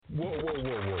Whoa.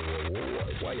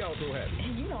 Why y'all so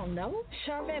happy? You don't know?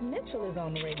 Charvette Mitchell is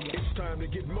on the radio. It's time to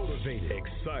get motivated,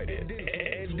 excited,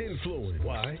 and influenced.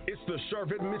 Why? It's the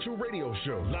Charvette Mitchell Radio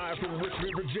Show, live from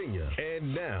Richmond, Virginia.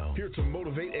 And now, here to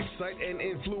motivate, excite, and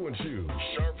influence you,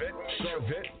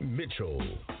 Charvette Mitchell.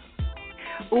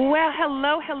 Well,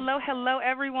 hello,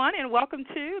 everyone, and welcome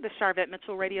to the Charvette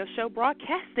Mitchell Radio Show,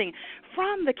 broadcasting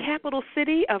from the capital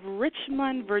city of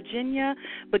Richmond, Virginia.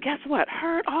 But guess what?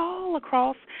 Heard all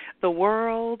across the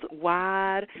World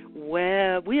Wide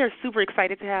Web. We are super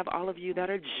excited to have all of you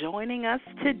that are joining us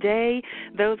today,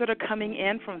 those that are coming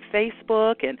in from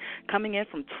Facebook and coming in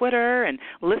from Twitter and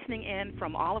listening in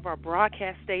from all of our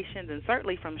broadcast stations and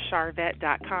certainly from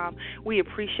Charvette.com. We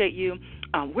appreciate you.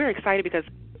 We're excited because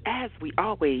as we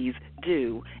always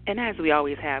do, and as we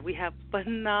always have, we have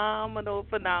phenomenal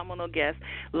guests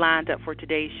lined up for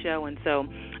today's show. And so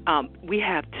we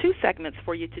have two segments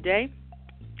for you today.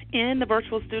 In the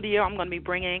virtual studio, I'm going to be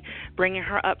bringing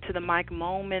her up to the mic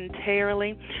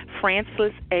momentarily.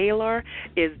 Frances Aylor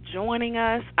is joining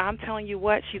us. I'm telling you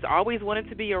what, she's always wanted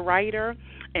to be a writer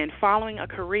and following a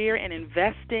career in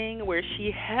investing where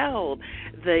she held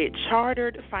the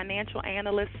Chartered Financial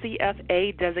Analyst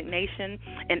CFA designation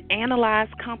and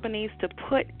analyzed companies to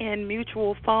put in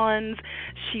mutual funds.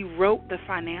 She wrote the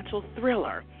financial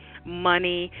thriller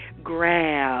Money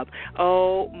Grab.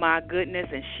 Oh, my goodness,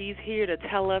 and she's here to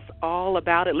tell us all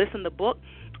about it. Listen, the book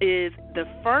is the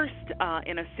first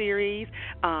in a series,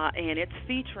 and it's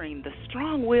featuring the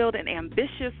strong-willed and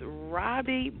ambitious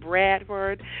Robbie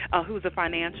Bradford, who's a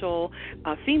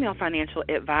female financial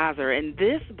advisor. And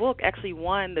this book actually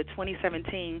won the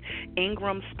 2017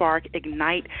 Ingram Spark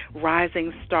Ignite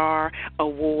Rising Star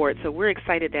Award. So we're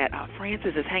excited that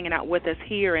Frances is hanging out with us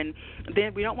here. And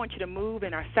then we don't want you to move.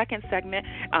 In our second segment,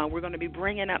 we're going to be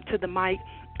bringing up to the mic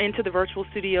into the virtual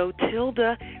studio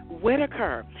Tilda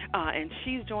Whitaker, and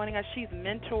she's joining us. She's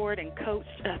mentored and coached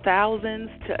thousands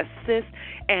to assist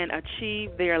and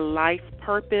achieve their life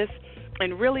purpose.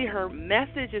 And really her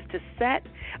message is to set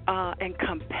and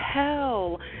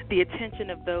compel the attention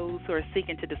of those who are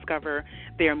seeking to discover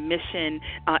their mission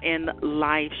in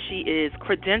life. She is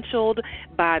credentialed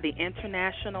by the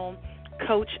International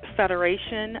Coach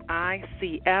Federation,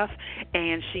 ICF,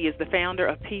 and she is the founder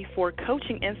of P4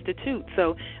 Coaching Institute.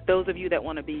 So those of you that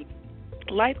want to be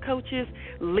life coaches,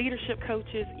 leadership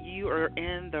coaches, you are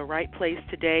in the right place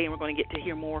today, and we're going to get to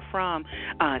hear more from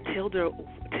Tilda,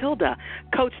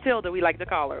 Coach Tilda, we like to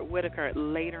call her, Whitaker,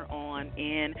 later on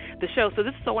in the show. So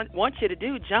this is what I want you to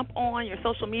do. Jump on your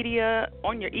social media,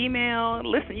 on your email.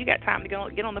 Listen, you got time to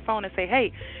get on the phone and say,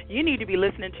 hey, you need to be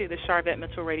listening to the Charvette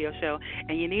Mitchell Radio Show,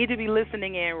 and you need to be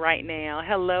listening in right now.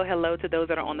 Hello to those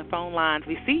that are on the phone lines.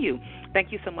 We see you.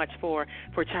 Thank you so much for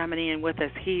chiming in with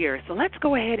us here. So let's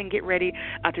go ahead and get ready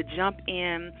to jump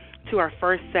in to our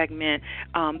first segment.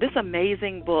 This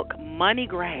amazing book, Money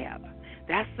Grab.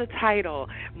 That's the title,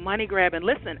 Money Grab. And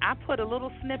listen, I put a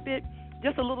little snippet,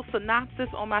 just a little synopsis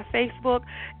on my Facebook,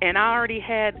 and I already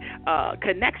had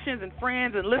connections and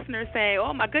friends and listeners saying,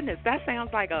 "Oh my goodness, that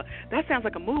sounds like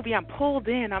a movie. I'm pulled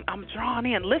in. I'm drawn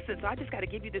in." Listen, so I just got to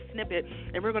give you this snippet,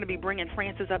 and we're going to be bringing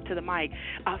Frances up to the mic.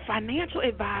 Financial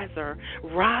advisor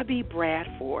Robbie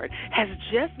Bradford has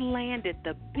just landed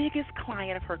the biggest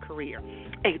client of her career,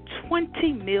 a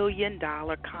 $20 million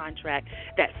contract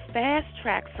that fast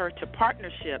tracks her to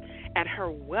partnership at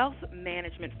her wealth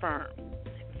management firm.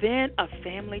 Then a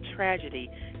family tragedy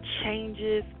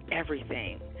changes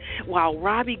everything. While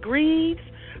Robbie grieves,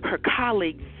 her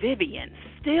colleague Vivian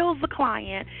steals the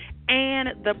client and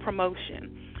the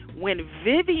promotion. When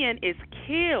Vivian is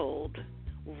killed,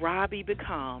 Robbie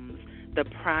becomes the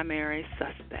primary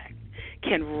suspect.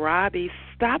 Can Robbie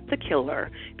stop the killer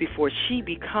before she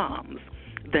becomes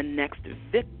the next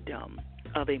victim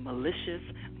of a malicious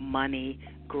money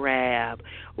grab?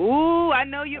 Ooh, I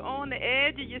know you're on the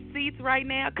edge of your seats right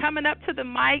now. Coming up to the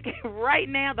mic right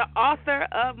now, the author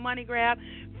of Money Grab,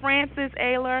 Frances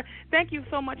Aylor. Thank you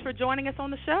so much for joining us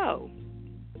on the show.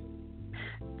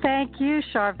 Thank you,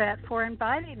 Charvette, for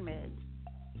inviting me.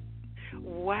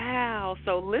 Wow.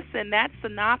 So listen, that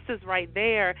synopsis right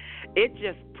there, it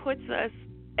just puts us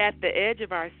at the edge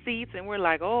of our seats, and we're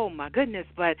like, oh, my goodness.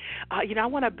 But, I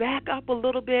want to back up a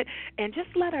little bit and just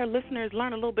let our listeners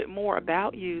learn a little bit more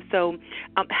about you. So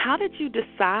how did you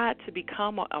decide to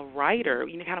become a writer,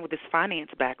 kind of with this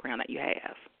finance background that you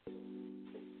have?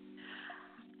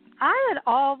 I had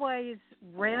always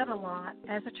read a lot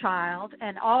as a child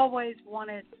and always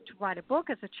wanted to write a book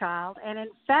as a child. And, in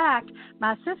fact,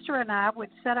 my sister and I would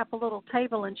set up a little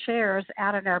table and chairs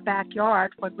out in our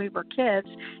backyard when we were kids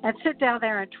and sit down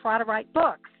there and try to write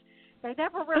books. They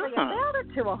never really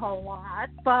amounted to a whole lot,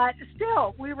 but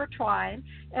still, we were trying.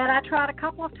 And I tried a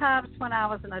couple of times when I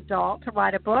was an adult to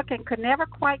write a book and could never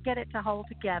quite get it to hold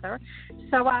together.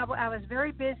 So I was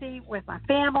very busy with my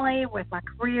family, with my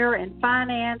career in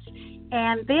finance.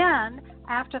 And then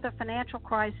after the financial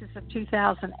crisis of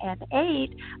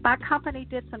 2008, my company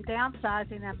did some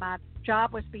downsizing and my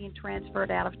job was being transferred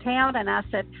out of town. And I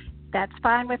said, that's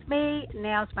fine with me.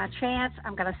 Now's my chance.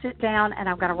 I'm going to sit down and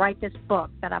I'm going to write this book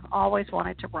that I've always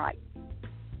wanted to write.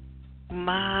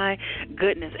 My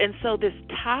goodness. And so this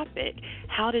topic,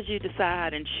 how did you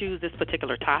decide and choose this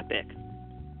particular topic?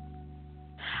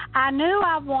 I knew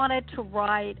I wanted to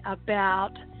write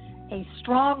about a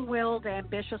strong-willed,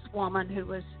 ambitious woman who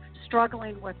was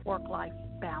struggling with work-life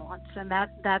balance, and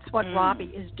that's what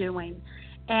Robbie is doing.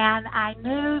 And I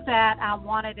knew that I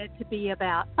wanted it to be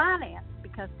about finance,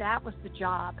 because that was the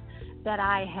job that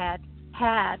I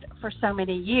had for so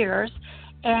many years.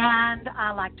 And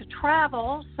I like to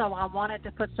travel, so I wanted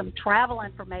to put some travel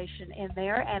information in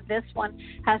there. And this one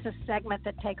has a segment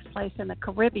that takes place in the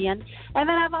Caribbean. And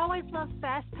then I've always loved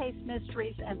fast-paced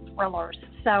mysteries and thrillers.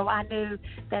 So I knew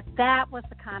that that was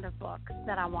the kind of book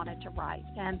that I wanted to write.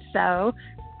 And so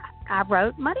I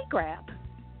wrote Money Grab.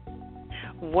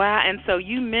 Wow, and so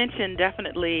you mentioned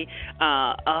definitely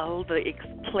all the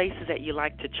places that you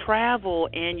like to travel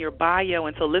in your bio.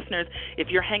 And so listeners, if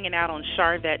you're hanging out on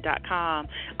Charvette.com,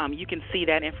 you can see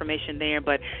that information there.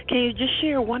 But can you just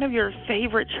share one of your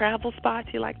favorite travel spots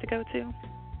you like to go to?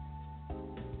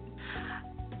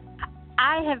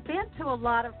 I have been to a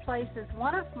lot of places.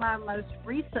 One of my most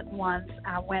recent ones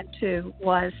I went to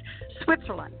was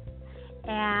Switzerland.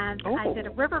 And I did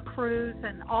a river cruise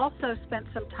and also spent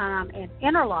some time in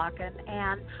Interlaken.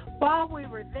 And while we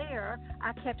were there,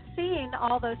 I kept seeing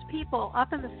all those people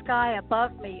up in the sky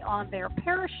above me on their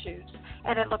parachutes.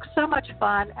 And it looked so much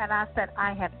fun. And I said,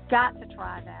 I have got to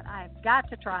try that. I have got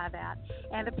to try that.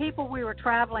 And the people we were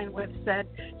traveling with said,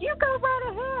 you go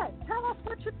right ahead. Tell us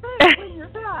what you think when you're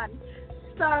done.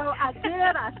 So I did.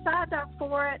 I signed up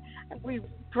for it. We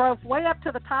drove way up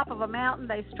to the top of a mountain.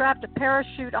 They strapped a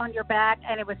parachute on your back,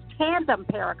 and it was tandem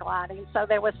paragliding. So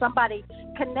there was somebody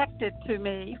connected to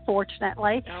me,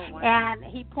 fortunately. Oh, wow. And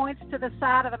he points to the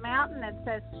side of the mountain and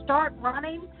says, start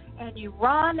running. And you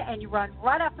run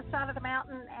right up the side of the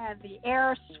mountain, and the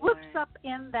air swoops up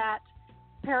in that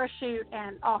parachute,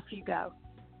 and off you go.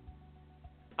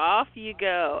 Off you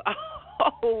go.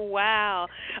 Oh, wow.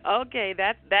 Okay,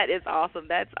 that is awesome.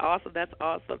 That's awesome. That's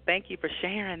awesome. Thank you for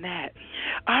sharing that.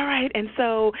 All right, and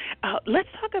so let's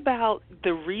talk about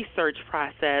the research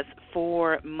process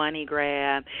for Money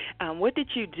Grab. What did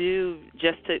you do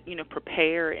just to,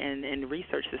 prepare and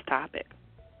research this topic?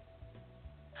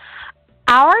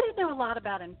 I already knew a lot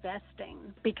about investing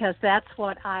because that's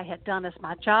what I had done as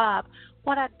my job.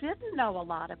 What I didn't know a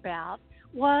lot about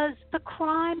was the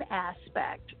crime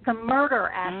aspect, the murder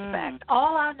aspect.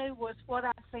 All I knew was what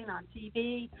I'd seen on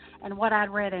TV and what I'd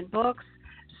read in books.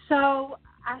 So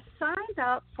I signed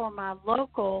up for my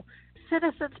local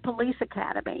Citizens Police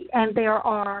Academy, and there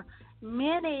are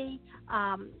many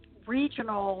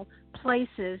regional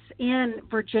places in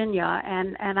Virginia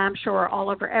and I'm sure all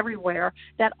over everywhere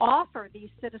that offer these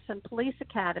citizen police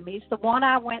academies. The one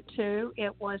I went to,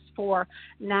 it was for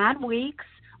 9 weeks.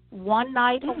 1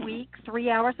 night a week, 3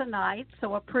 hours a night,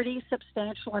 so a pretty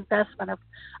substantial investment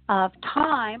of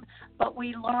time. But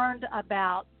we learned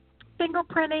about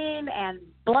fingerprinting and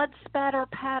blood spatter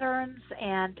patterns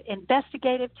and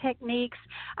investigative techniques.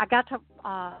 I got to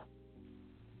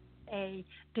a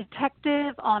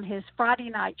detective on his Friday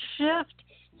night shift.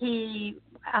 He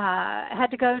had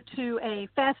to go to a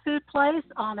fast food place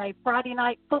on a Friday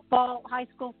night high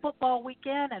school football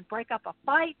weekend and break up a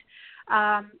fight.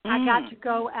 I got to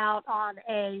go out on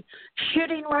a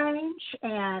shooting range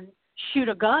and shoot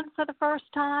a gun for the first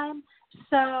time.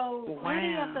 So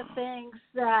many of the things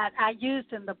that I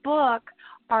used in the book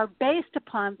are based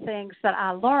upon things that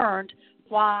I learned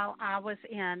while I was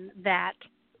in that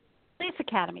police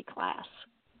academy class.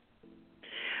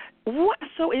 What?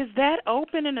 So is that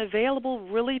open and available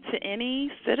really to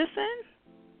any citizen?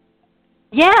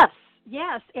 Yes,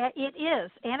 it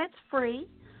is, and it's free.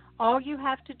 All you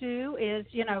have to do is,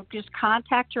 just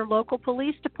contact your local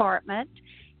police department,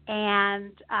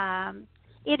 and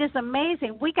it is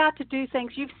amazing. We got to do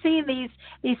things. You've seen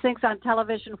these things on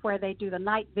television where they do the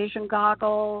night vision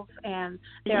goggles, and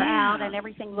they're out, and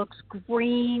everything looks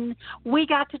green. We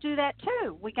got to do that,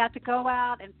 too. We got to go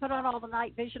out and put on all the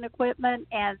night vision equipment,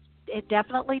 and it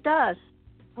definitely does.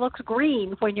 looks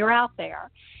green when you're out there.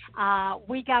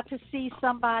 We got to see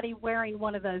somebody wearing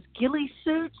one of those ghillie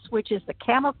suits, which is the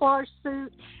camouflage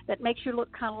suit that makes you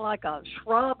look kind of like a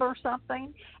shrub or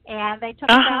something. And they took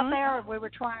us out there, and we were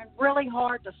trying really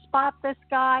hard to spot this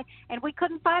guy, and we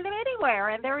couldn't find him anywhere.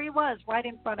 And there he was right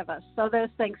in front of us. So those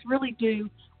things really do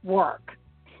work.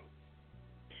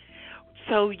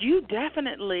 So you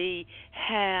definitely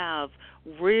have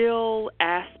real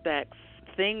aspects,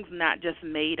 things not just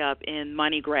made up in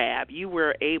money grab. You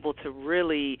were able to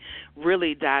really,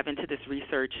 really dive into this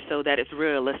research so that it's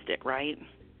realistic, right?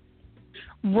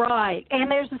 Right.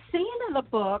 And there's a scene in the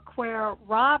book where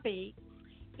Robbie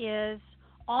is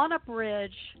on a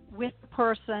bridge with the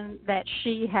person that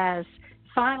she has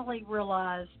finally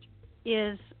realized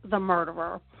is the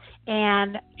murderer.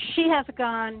 And she has a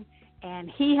gun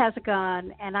and he has a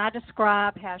gun, and I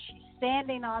describe how she's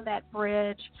standing on that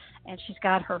bridge and she's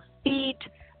got her feet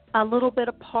a little bit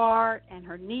apart and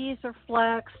her knees are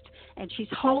flexed, and she's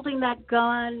holding that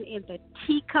gun in the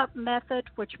teacup method,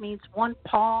 which means one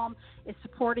palm is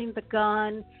supporting the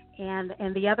gun and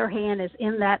the other hand is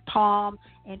in that palm,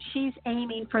 and she's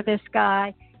aiming for this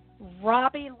guy.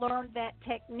 Robbie learned that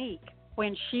technique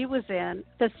when she was in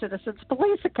the Citizens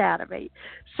Police Academy.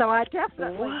 So I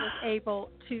definitely was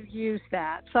able to use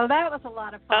that. So that was a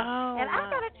lot of fun. And I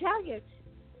got to tell you,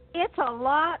 it's a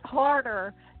lot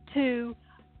harder to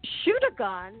shoot a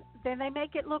gun than they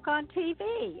make it look on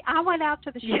TV. I went out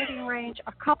to the shooting range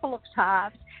a couple of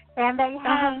times, and they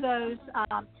have those,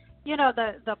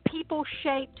 the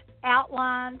people-shaped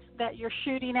outlines that you're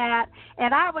shooting at,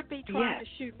 and I would be trying to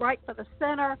shoot right for the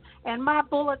center, and my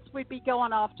bullets would be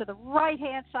going off to the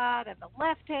right-hand side and the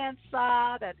left-hand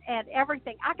side and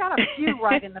everything. I got a few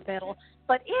right in the middle,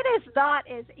 but it is not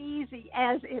as easy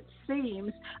as it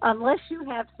seems unless you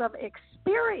have some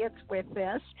experience with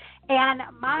this. And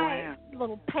my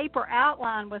little paper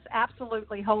outline was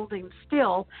absolutely holding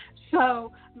still.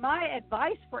 So my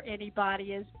advice for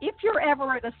anybody is, if you're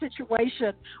ever in a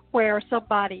situation where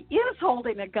somebody is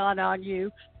holding a gun on you,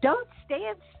 don't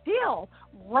stand still.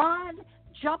 Run,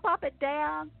 jump up and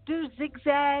down, do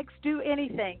zigzags, do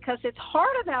anything, because it's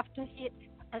hard enough to hit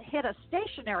a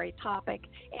stationary topic,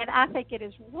 and I think it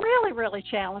is really, really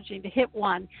challenging to hit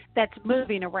one that's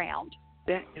moving around.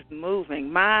 That is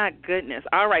moving. My goodness.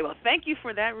 All right. Well, thank you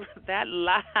for that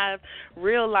live,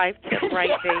 real-life tip right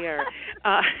there.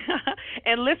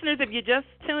 And listeners, if you're just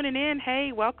tuning in,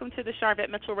 hey, welcome to the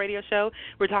Charvette Mitchell Radio Show.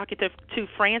 We're talking to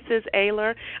Frances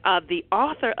Aylor, the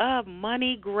author of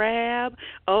Money Grab.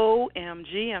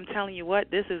 OMG, I'm telling you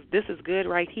what, this is good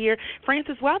right here.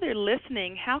 Frances, while they're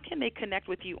listening, how can they connect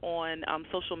with you on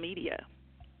social media?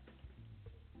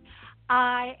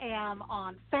 I am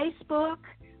on Facebook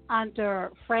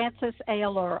under Frances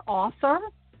Aylor Author.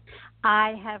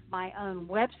 I have my own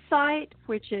website,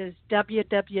 which is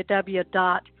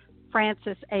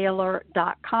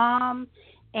www.francesaylor.com,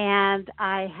 and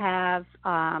I have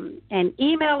an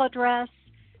email address,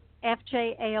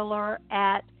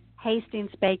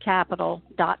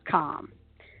 fjaylor@hastingsbaycapital.com.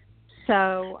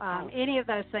 So any of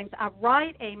those things. I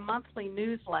write a monthly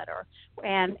newsletter,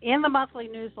 and in the monthly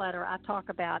newsletter I talk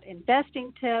about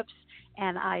investing tips,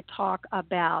 and I talk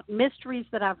about mysteries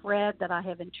that I've read that I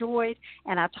have enjoyed,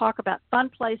 and I talk about fun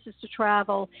places to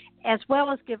travel, as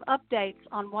well as give updates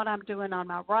on what I'm doing on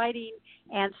my writing.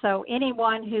 And so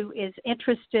anyone who is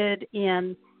interested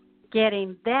in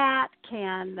getting that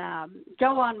can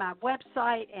go on my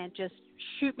website and just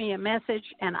shoot me a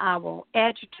message, and I will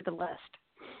add you to the list.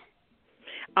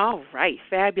 All right,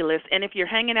 fabulous. And if you're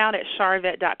hanging out at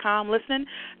charvette.com listening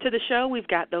to the show, we've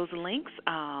got those links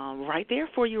right there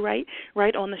for you, right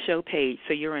on the show page.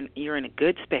 So you're in a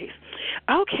good space.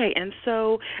 Okay, and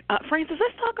so Frances,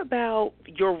 let's talk about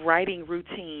your writing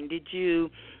routine. Did you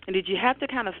have to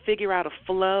kind of figure out a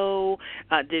flow?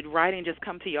 Did writing just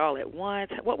come to you all at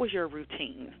once? What was your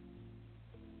routine?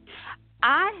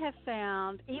 I have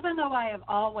found, even though I have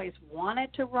always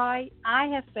wanted to write, I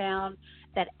have found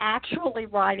that actually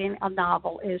writing a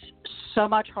novel is so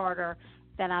much harder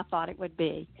than I thought it would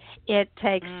be. It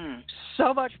takes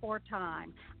so much more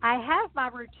time. I have my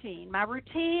routine. My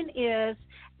routine is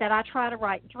that I try to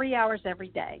write 3 hours every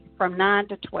day from 9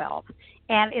 to 12.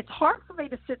 And it's hard for me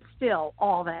to sit still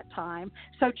all that time.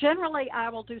 So generally I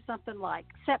will do something like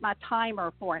set my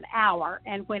timer for an hour,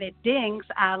 and when it dings,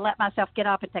 I let myself get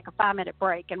up and take a 5-minute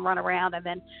break and run around and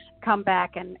then come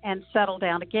back and settle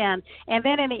down again. And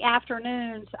then in the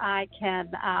afternoons I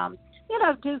can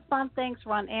do fun things,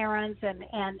 run errands and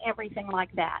everything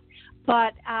like that.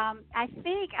 But I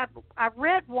think I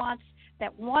read once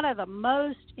that one of the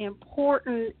most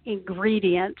important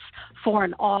ingredients for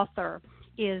an author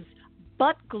is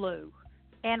butt glue.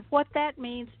 And what that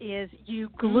means is you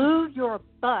glue your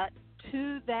butt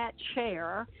to that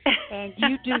chair and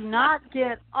you do not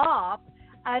get up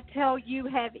until you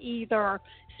have either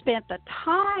spent the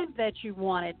time that you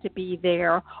wanted to be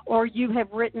there or you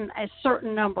have written a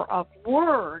certain number of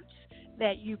words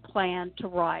that you plan to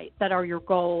write that are your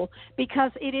goal,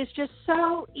 because it is just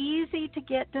so easy to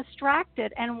get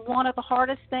distracted. And one of the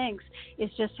hardest things is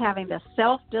just having the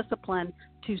self-discipline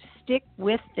to stick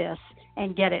with this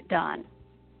and get it done.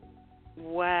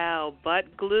 Wow,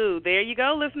 butt glue. There you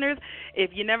go, listeners.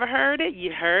 If you never heard it,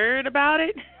 you heard about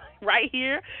it right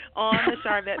here on the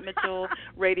Charvette Mitchell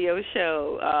radio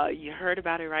show. You heard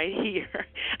about it right here.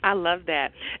 I love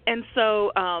that. And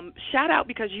so shout out,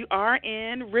 because you are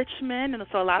in Richmond, and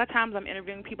so a lot of times I'm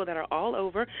interviewing people that are all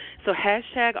over. So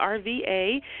hashtag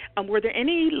RVA. Were there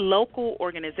any local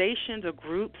organizations or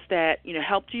groups that,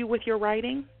 helped you with your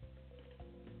writing?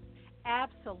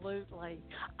 Absolutely.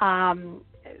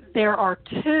 There are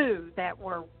two that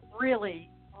were really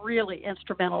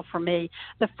instrumental for me.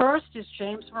 The first is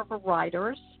James River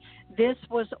Writers. This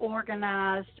was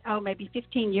organized, maybe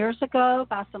 15 years ago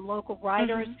by some local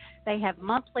writers. Mm-hmm. They have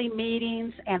monthly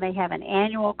meetings, and they have an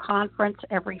annual conference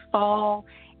every fall.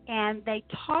 And they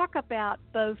talk about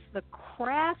both the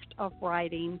craft of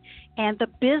writing and the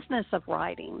business of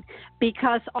writing,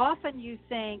 because often you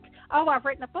think, I've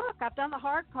written a book, I've done the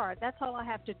hard part, that's all I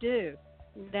have to do.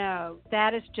 No,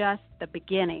 that is just the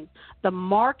beginning. The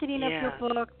marketing of your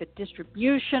book, the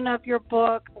distribution of your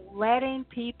book, letting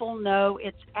people know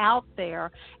it's out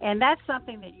there. And that's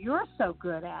something that you're so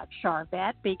good at,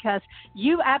 Charvette, because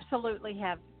you absolutely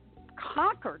have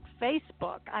conquered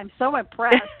Facebook. I'm so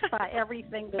impressed by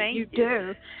everything that you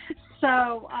do.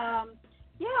 So,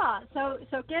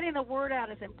 so getting the word out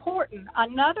is important.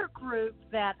 Another group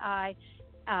that I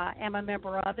am a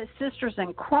member of is Sisters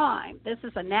in Crime. This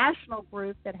is a national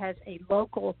group that has a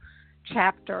local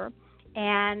chapter,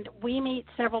 and we meet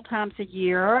several times a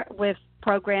year with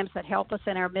programs that help us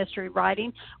in our mystery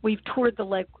writing. We've toured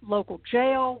the local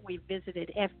jail. We've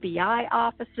visited FBI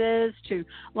offices to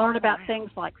learn about things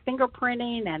like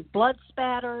fingerprinting and blood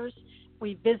spatters.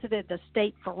 We visited the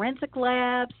state forensic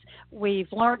labs.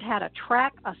 We've learned how to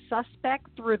track a suspect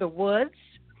through the woods.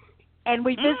 And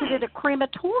we visited a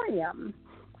crematorium,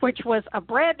 which was a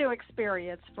brand new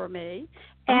experience for me.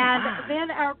 And then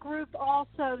our group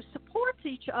also supports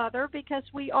each other because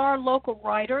we are local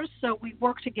writers, so we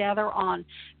work together on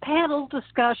panel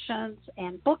discussions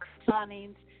and book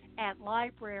signings at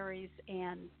libraries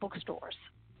and bookstores.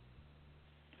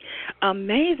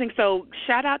 Amazing. So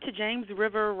shout out to James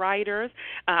River Writers.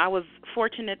 I was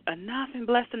fortunate enough and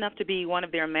blessed enough to be one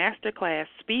of their masterclass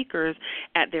speakers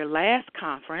at their last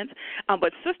conference.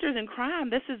 But Sisters in Crime,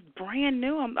 this is brand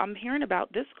new. I'm hearing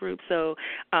about this group. So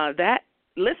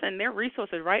listen, their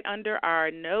resources right under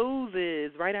our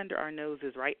noses.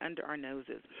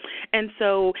 And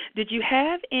so did you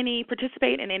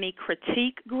participate in any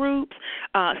critique groups?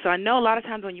 So I know a lot of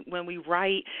times when we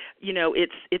write,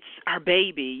 it's our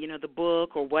baby, the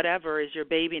book or whatever is your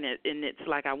baby, and it's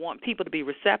like I want people to be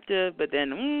receptive, but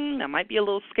then I might be a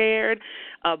little scared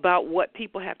about what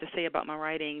people have to say about my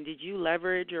writing. Did you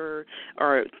leverage or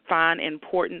find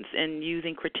importance in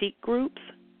using critique groups?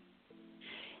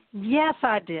 Yes,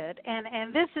 I did.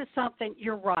 And this is something,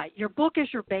 you're right. Your book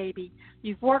is your baby.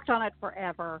 You've worked on it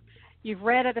forever. You've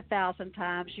read it 1,000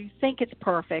 times. You think it's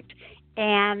perfect.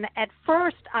 And at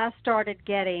first I started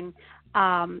getting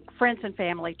friends and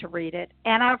family to read it.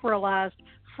 And I've realized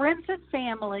friends and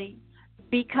family,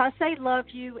 because they love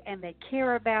you and they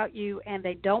care about you and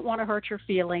they don't want to hurt your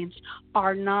feelings,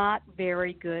 are not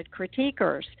very good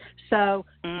critiquers. So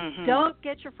don't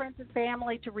get your friends and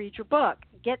family to read your book.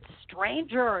 Get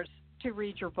strangers to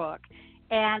read your book.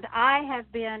 And I have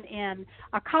been in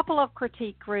a couple of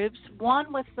critique groups,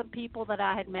 one with some people that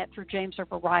I had met through James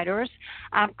River Writers.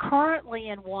 I'm currently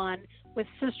in one with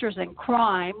Sisters in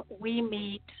Crime. We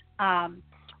meet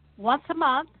once a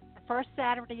month, the first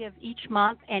Saturday of each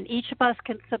month, and each of us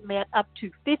can submit up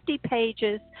to 50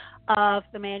 pages of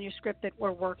the manuscript that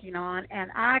we're working on.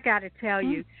 And I got to tell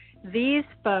you, these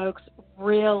folks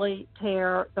really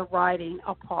tear the writing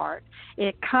apart.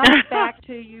 It comes back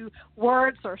to you.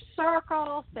 Words are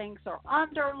circled, things are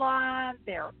underlined,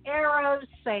 there are arrows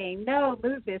saying, no,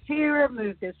 move this here,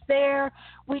 move this there.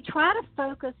 We try to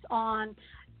focus on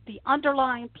the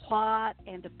underlying plot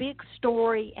and the big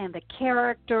story and the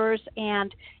characters.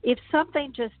 And if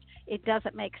something just it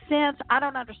doesn't make sense. I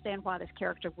don't understand why this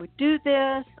character would do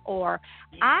this, or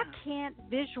I can't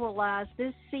visualize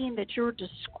this scene that you're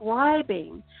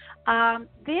describing. Then,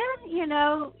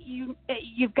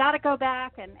 you've got to go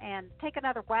back and take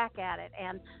another whack at it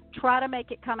and try to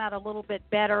make it come out a little bit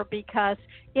better, because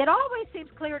it always seems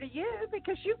clear to you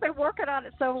because you've been working on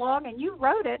it so long and you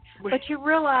wrote it, but you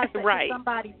realize that right. for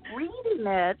somebody reading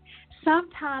it,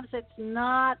 sometimes it's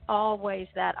not always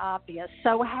that obvious.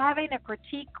 So having a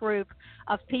critique group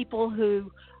of people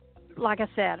who, like I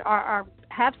said, are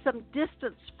have some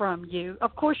distance from you.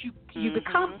 Of course, you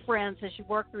become friends as you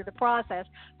work through the process,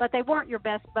 but they weren't your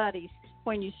best buddies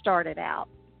when you started out.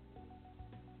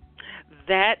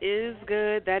 That is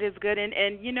good. That is good.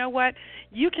 And you know what?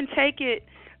 You can take it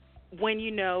when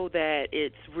you know that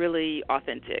it's really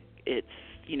authentic. It's,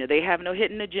 they have no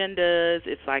hidden agendas.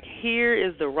 It's like, here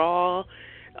is the raw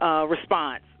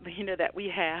response, that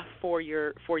we have for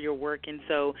your work. And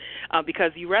so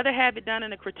because you rather have it done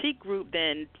in a critique group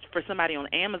than for somebody on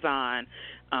Amazon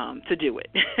to do it,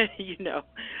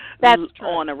 That's true.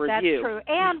 On a review. That's true.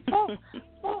 And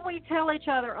what we tell each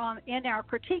other in our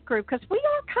critique group, because we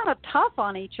are kind of tough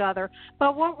on each other,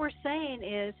 but what we're saying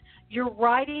is your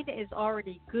writing is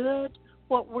already good.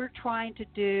 What we're trying to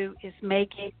do is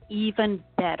make it even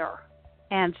better.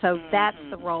 And so that's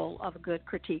the role of a good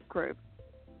critique group.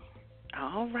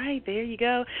 All right, there you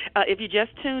go. If you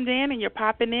just tuned in and you're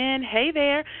popping in, hey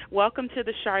there. Welcome to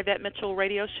the Charvette Mitchell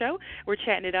Radio Show. We're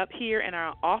chatting it up here in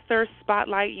our author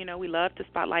spotlight. We love to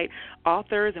spotlight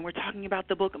authors, and we're talking about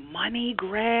the book Money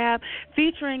Grab,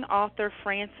 featuring author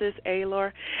Frances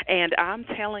Aylor. And I'm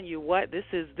telling you what, this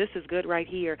is good right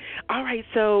here. All right,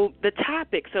 so the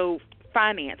topic,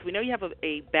 finance. We know you have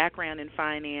a background in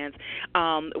finance.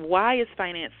 Why is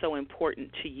finance so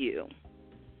important to you?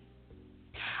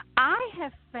 I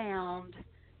have found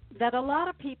that a lot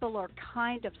of people are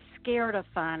kind of scared of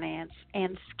finance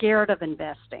and scared of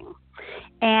investing.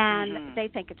 And they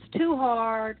think it's too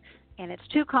hard and it's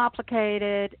too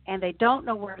complicated and they don't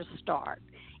know where to start.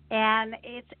 And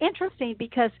it's interesting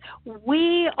because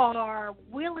we are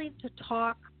willing to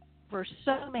talk for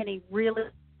so many really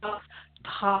tough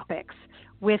topics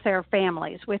with their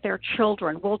families, with their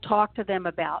children. We'll talk to them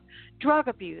about drug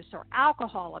abuse or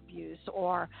alcohol abuse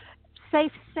or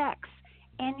safe sex,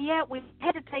 and yet we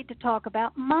hesitate to talk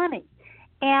about money.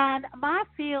 And my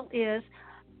feel is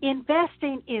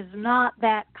investing is not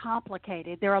that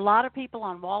complicated. There are a lot of people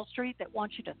on Wall Street that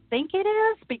want you to think it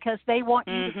is because they want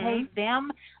you to pay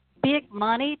them big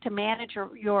money to manage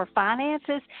your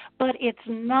finances, but it's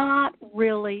not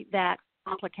really that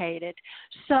complicated.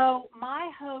 So my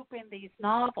hope in these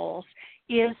novels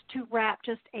is to wrap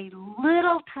just a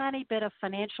little tiny bit of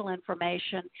financial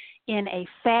information in a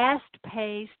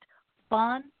fast-paced,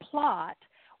 fun plot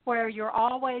where you're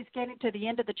always getting to the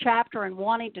end of the chapter and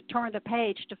wanting to turn the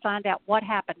page to find out what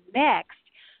happened next,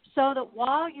 so that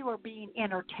while you are being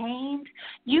entertained,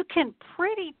 you can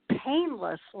pretty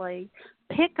painlessly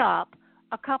pick up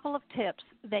a couple of tips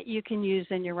that you can use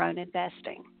in your own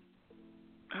investing.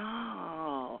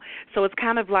 Oh, so it's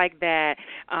kind of like that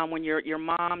when your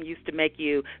mom used to make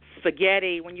you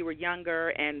spaghetti when you were younger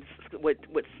and would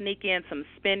sneak in some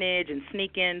spinach and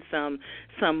sneak in some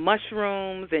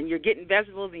mushrooms, and you're getting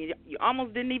vegetables and you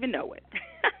almost didn't even know it.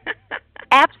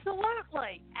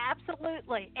 Absolutely.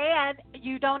 And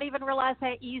you don't even realize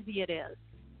how easy it is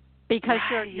because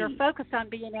you're focused on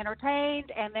being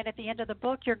entertained, and then at the end of the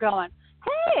book you're going,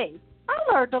 hey,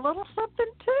 I learned a little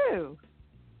something too.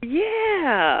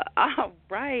 Yeah. All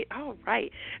right.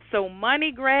 So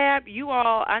Money Grab, you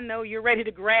all, I know you're ready to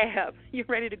grab. You're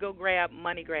ready to go grab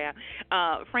Money Grab.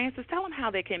 Frances, tell them how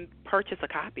they can purchase a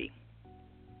copy.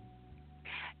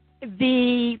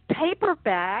 The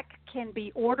paperback can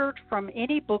be ordered from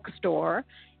any bookstore.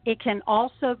 It can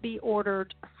also be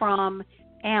ordered from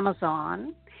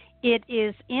Amazon. It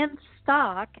is in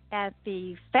stock at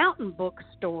the Fountain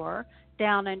Bookstore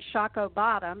down in Shockoe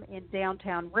Bottom in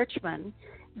downtown Richmond.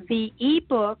 The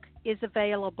ebook is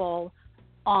available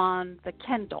on the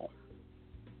Kindle.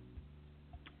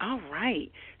 All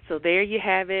right. So there you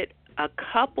have it. A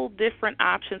couple different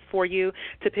options for you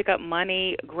to pick up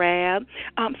Money Grab.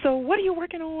 So what are you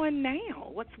working on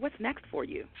now? What's next for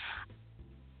you?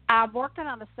 I'm working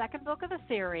on the second book of the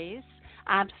series.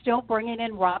 I'm still bringing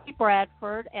in Robbie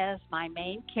Bradford as my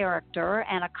main character,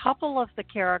 and a couple of the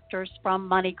characters from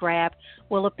Money Grab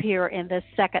will appear in this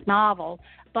second novel.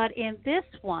 But in this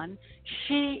one,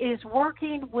 she is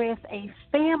working with a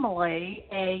family,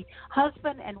 a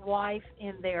husband and wife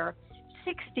in their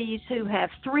 60s who have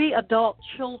 3 adult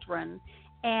children,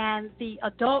 and the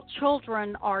adult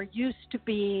children are used to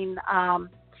being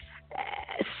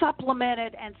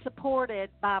supplemented and supported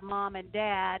by mom and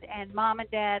dad, and mom and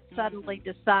dad suddenly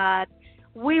decide,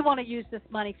 we want to use this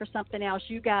money for something else.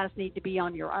 You guys need to be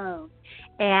on your own.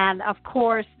 And, of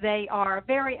course, they are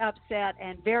very upset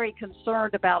and very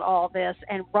concerned about all this,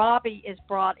 and Robbie is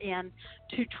brought in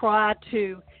to try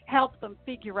to help them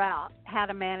figure out how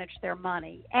to manage their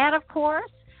money. And, of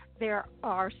course, there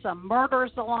are some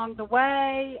murders along the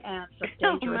way and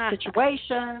some dangerous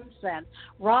situations, and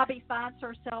Robbie finds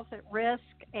herself at risk.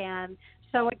 And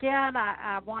so, again,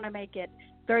 I want to make it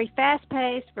very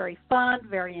fast-paced, very fun,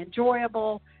 very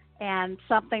enjoyable, and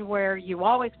something where you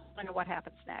always want to know what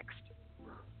happens next.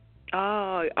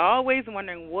 Oh, always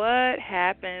wondering what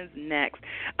happens next.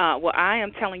 Well, I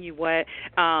am telling you what,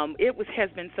 has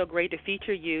been so great to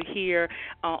feature you here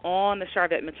on the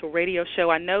Charvette Mitchell Radio Show.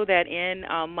 I know that in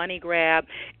Money Grab,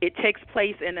 it takes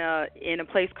place in a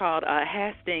place called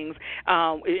Hastings,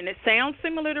 and it sounds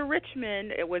similar to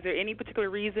Richmond. Was there any particular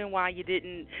reason why you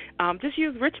didn't just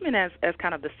use Richmond as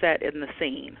kind of the set in the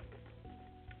scene?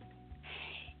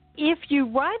 If you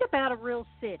write about a real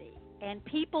city and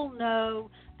people know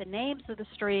the names of the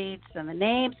streets and the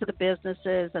names of the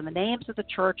businesses and the names of the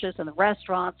churches and the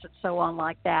restaurants and so on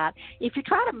like that, if you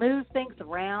try to move things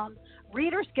around,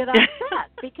 readers get upset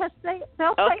because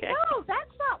they'll say, no,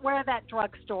 that's not where that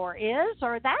drugstore is,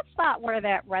 or that's not where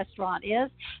that restaurant is.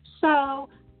 So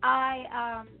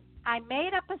I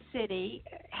made up a city,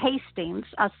 Hastings,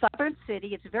 a southern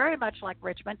city. It's very much like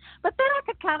Richmond, but then I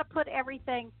could kind of put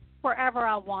everything wherever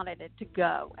I wanted it to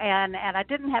go. And I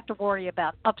didn't have to worry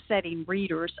about upsetting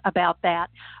readers about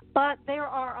that. But there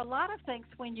are a lot of things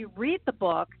when you read the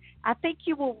book, I think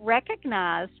you will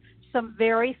recognize some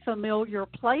very familiar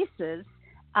places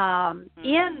in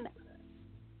the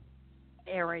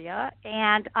area.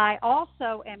 And I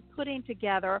also am putting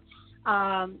together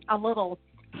a little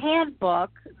handbook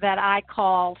that I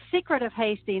call Secret of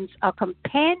Hastings, a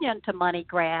companion to Money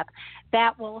Grab,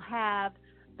 that will have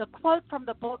the quote from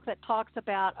the book that talks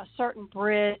about a certain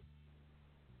bridge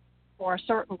or a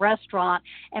certain restaurant,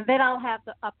 and then I'll have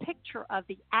a picture of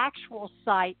the actual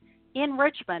site in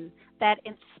Richmond that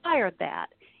inspired that.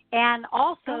 And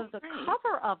also the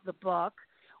cover of the book,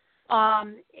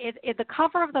 the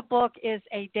cover of the book is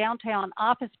a downtown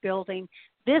office building.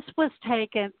 This was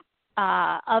taken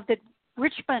of the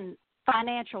Richmond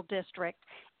Financial District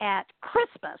at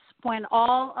Christmas when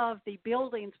all of the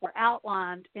buildings were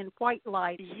outlined in white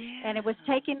lights, and it was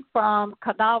taken from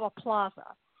Kanawha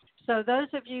Plaza. So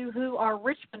those of you who are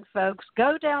Richmond folks,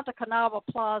 go down to Kanawha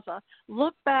Plaza,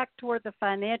 look back toward the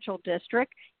Financial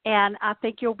District, and I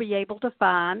think you'll be able to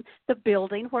find the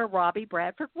building where Robbie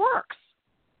Bradford works.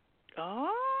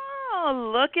 Oh,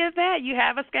 look at that. You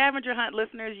have a scavenger hunt,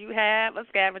 listeners. You have a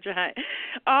scavenger hunt.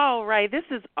 All right. This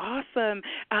is awesome.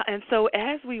 And so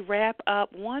as we wrap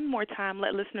up, one more time,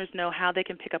 let listeners know how they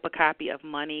can pick up a copy of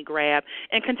Money Grab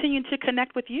and continue to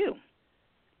connect with you.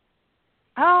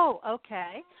 Oh,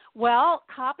 okay. Well,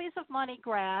 copies of Money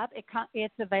Grab,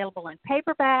 it's available in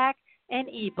paperback and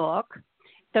ebook.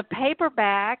 The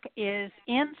paperback is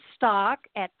in stock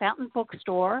at Fountain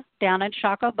Bookstore down in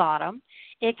Shockoe Bottom.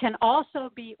 It can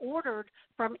also be ordered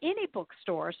from any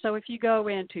bookstore. So if you go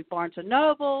into Barnes &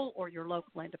 Noble or your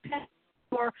local independent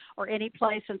store or any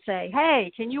place and say,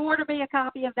 hey, can you order me a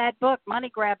copy of that book, Money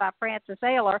Grab by Frances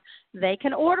Aylor, they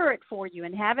can order it for you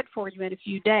and have it for you in a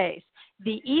few days.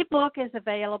 The ebook is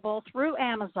available through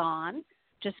Amazon.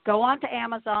 Just go onto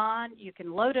Amazon. You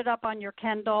can load it up on your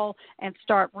Kindle and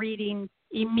start reading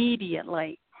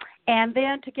immediately. And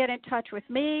then to get in touch with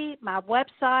me, my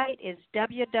website is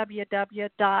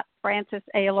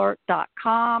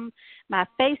www.francesaylor.com. My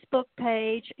Facebook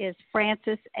page is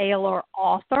Frances Aylor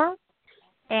Author.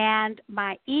 And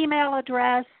my email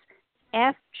address,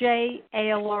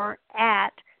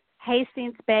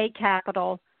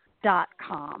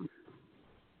 fjaylor@hastingsbaycapital.com.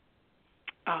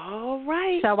 All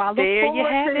right. So I look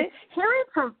forward to hearing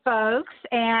from folks,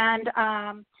 and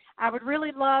I would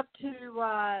really love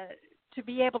to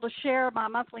be able to share my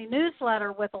monthly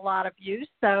newsletter with a lot of you.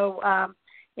 So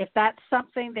if that's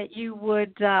something that you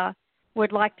would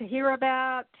like to hear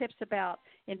about, tips about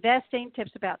investing,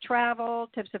 tips about travel,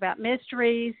 tips about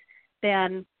mysteries,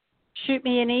 then shoot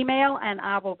me an email, and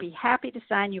I will be happy to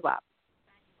sign you up.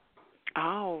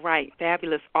 All right.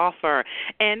 Fabulous offer.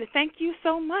 And thank you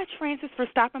so much, Frances, for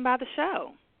stopping by the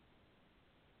show.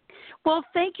 Well,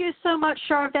 thank you so much,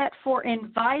 Charvette, for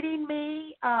inviting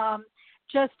me.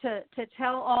 just to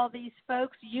tell all these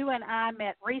folks, you and I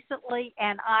met recently,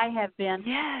 and I have been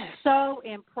so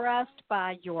impressed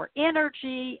by your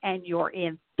energy and your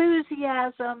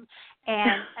enthusiasm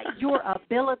and your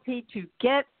ability to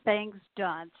get things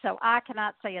done. So I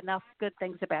cannot say enough good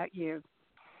things about you.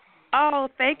 Oh,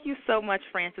 thank you so much,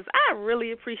 Frances. I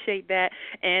really appreciate that.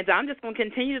 And I'm just going to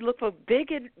continue to look for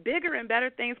bigger and better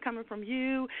things coming from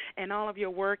you and all of your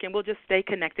work, and we'll just stay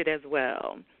connected as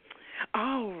well.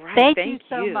 All right. Thank you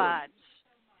so much.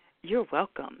 You're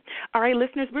welcome. All right,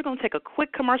 listeners, we're going to take a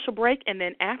quick commercial break, and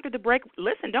then after the break,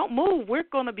 listen, don't move. We're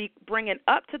going to be bringing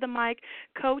up to the mic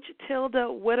Coach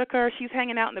Tilda Whitaker. She's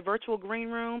hanging out in the virtual green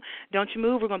room. Don't you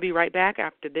move. We're going to be right back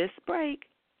after this break.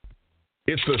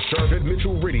 It's the Charvette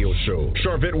Mitchell Radio Show.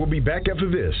 Charvette will be back after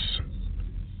this.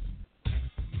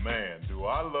 Man, do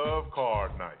I love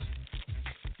card night.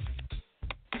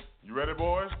 You ready,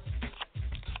 boys?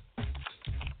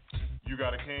 You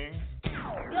got a king? Go,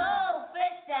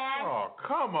 Fish Dad. Oh,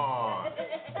 come on.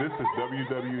 This is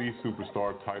WWE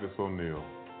superstar Titus O'Neil.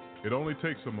 It only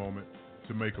takes a moment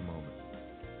to make a moment.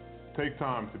 Take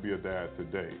time to be a dad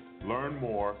today. Learn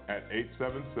more at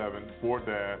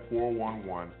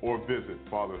 877-4DAD-411 or visit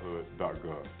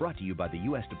fatherhood.gov. Brought to you by the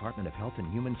U.S. Department of Health and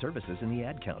Human Services and the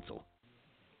Ad Council.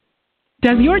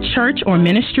 Does your church or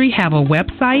ministry have a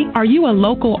website? Are you a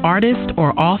local artist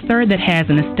or author that has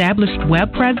an established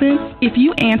web presence? If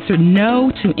you answered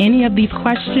no to any of these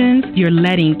questions, you're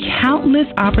letting countless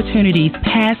opportunities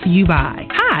pass you by.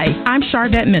 Hi, I'm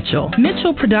Charvette Mitchell.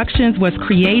 Mitchell Productions was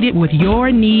created with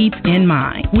your needs in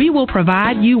mind. We will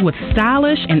provide you with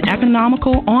stylish and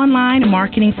economical online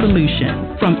marketing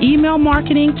solutions. From email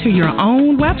marketing to your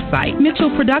own website, Mitchell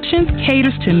Productions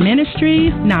caters to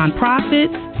ministries,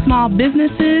 nonprofits, small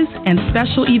businesses, and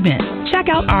special events. Check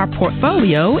out our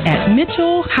portfolio at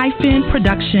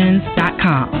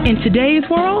mitchell-productions.com. In today's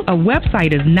world, a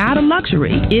website is not a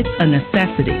luxury, it's a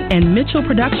necessity. And Mitchell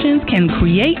Productions can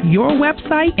create your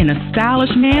website in a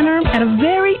stylish manner at a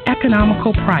very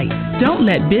economical price. Don't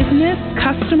let business,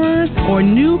 customers, or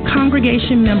new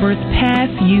congregation members pass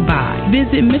you by.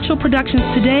 Visit Mitchell Productions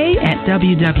today at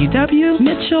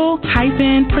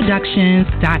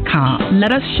www.mitchell-productions.com.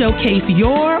 Let us showcase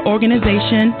your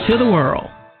organization to the world.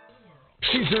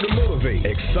 She's here to motivate,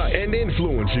 excite, and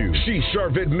influence you. She's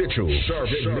Charvette Mitchell.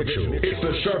 It's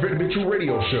the Charvette Mitchell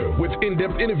Radio Show with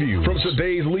in-depth interviews from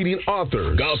today's leading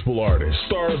authors, gospel artists,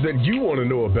 stars that you want to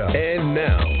know about. And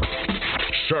now,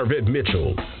 Charvette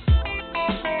Mitchell.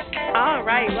 All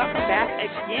right, welcome back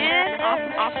again.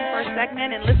 Awesome first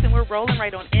segment. And listen, we're rolling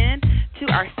right on in to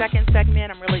our second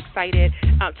segment. I'm really excited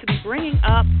to be bringing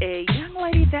up a young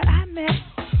lady that I met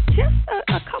just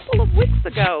a couple of weeks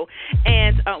ago,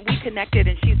 and we connected,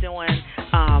 and she's doing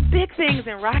big things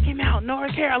in Rocky Mount,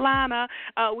 North Carolina.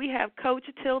 We have Coach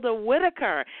Tilda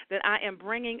Whitaker that I am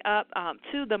bringing up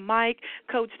to the mic.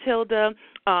 Coach Tilda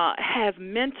has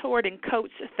mentored and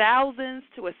coached thousands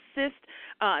to assist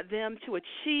them to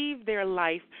achieve their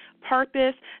life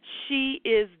purpose. She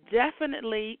is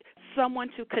definitely someone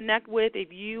to connect with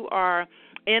if you are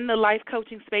in the life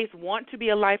coaching space, want to be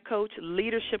a life coach,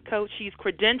 leadership coach. She's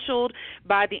credentialed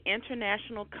by the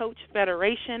International Coach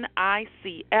Federation,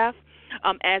 ICF,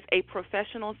 as a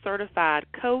professional certified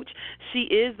coach. She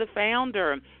is the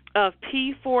founder of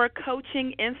P4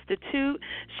 Coaching Institute.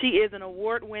 She is an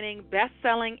award-winning,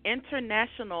 best-selling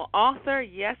international author.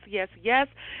 Yes.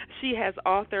 She has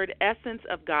authored Essence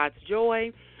of God's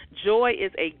Joy. Joy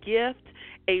is a Gift,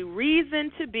 A Reason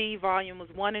to Be, Volumes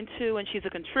 1 and 2, and she's a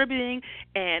contributing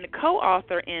and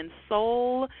co-author in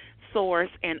Soul, Source,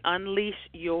 and Unleash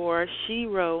Your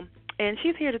Shiro. And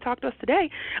she's here to talk to us today.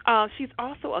 She's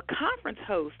also a conference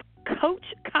host, Coach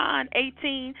Con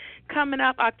 18, coming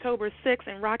up October 6th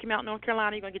in Rocky Mount, North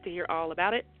Carolina. You're going to get to hear all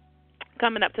about it.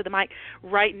 Coming up to the mic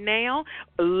right now,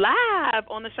 live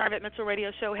on the Charvette Mitchell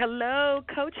Radio Show. Hello,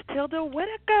 Coach Tilda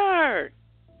Whitaker.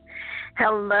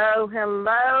 Hello.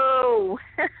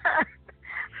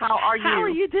 How are you? How are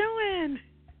you doing?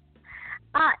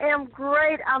 I am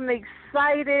great. I'm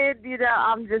excited.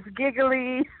 I'm just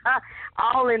giggly,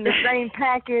 all in the same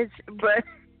package. But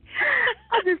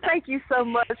I just thank you so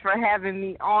much for having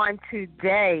me on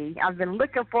today. I've been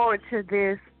looking forward to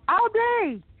this all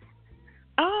day.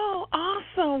 Oh,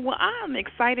 awesome. Well, I'm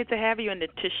excited to have you and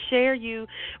to share you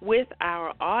with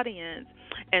our audience.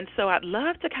 And so I'd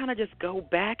love to kind of just go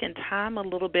back in time a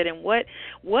little bit and what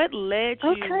led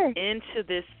you into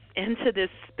this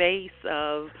space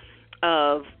of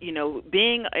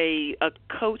being a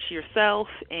coach yourself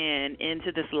and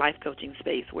into this life coaching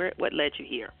space. What led you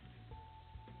here?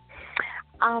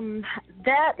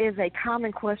 That is a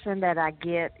common question that I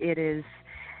get. It is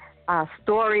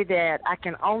story that I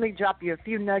can only drop you a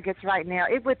few nuggets right now.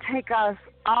 It would take us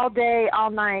all day, all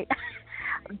night,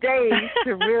 days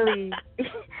to really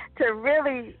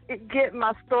get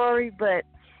my story. But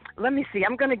let me see.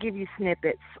 I'm going to give you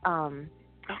snippets.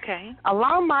 Okay.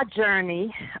 Along my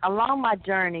journey,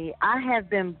 I have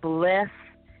been blessed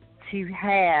to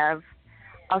have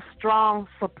a strong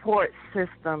support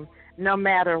system no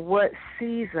matter what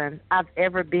season I've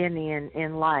ever been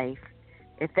in life,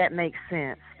 if that makes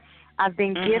sense. I've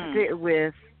been gifted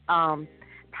with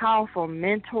powerful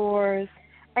mentors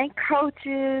and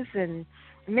coaches and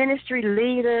ministry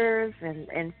leaders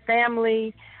and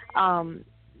family.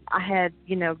 I had,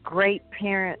 great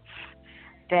parents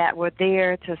that were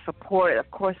there to support. Of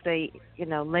course, they,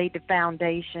 laid the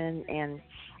foundation and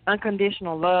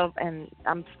unconditional love, and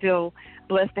I'm still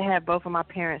blessed to have both of my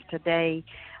parents today.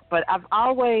 But I've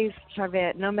always,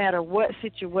 Charvette, no matter what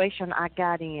situation I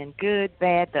got in, good,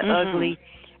 bad, the ugly,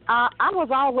 I was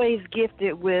always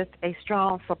gifted with a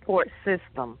strong support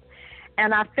system.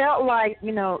 And I felt like,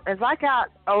 as I got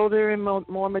older and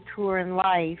more mature in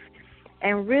life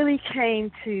and really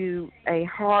came to a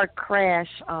hard crash,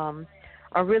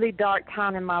 a really dark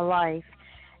time in my life,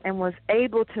 and was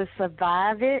able to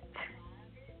survive it,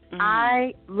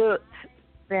 I looked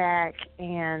back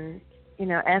and,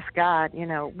 asked God,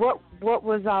 what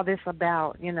was all this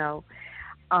about, and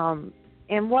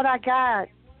what I got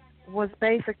was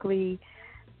basically,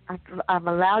 I've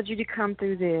allowed you to come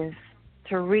through this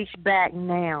to reach back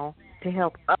now to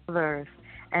help others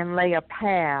and lay a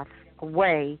path, a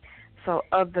way, so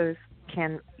others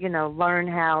can, learn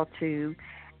how to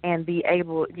and be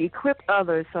able to equip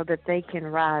others so that they can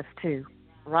rise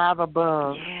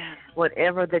above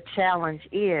whatever the challenge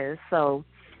is. So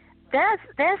that's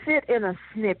it in a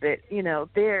snippet.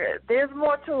 There's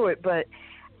more to it, but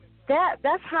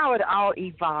that's how it all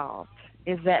evolved,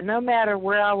 is that no matter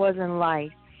where I was in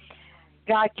life,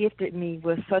 God gifted me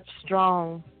with such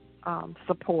strong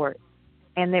support.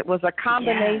 And it was a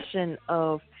combination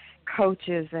of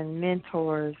coaches and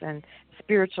mentors and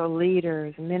spiritual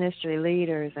leaders, ministry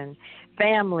leaders, and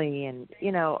family, and,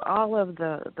 all of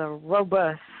the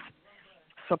robust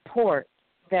support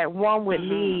that one would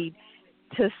need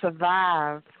to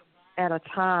survive at a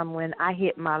time when I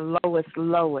hit my lowest.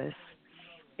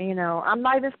 I'm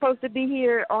not even supposed to be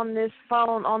here on this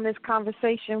phone, on this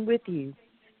conversation with you.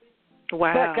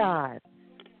 Wow. But God.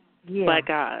 Yeah. But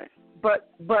God. But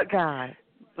God.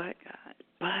 But God.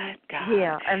 But God.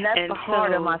 Yeah, and that's the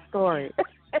heart of my story.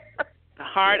 The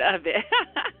heart of it.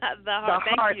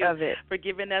 Thank you of it. for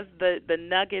giving us the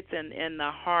nuggets and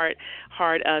the heart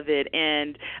of it.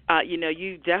 And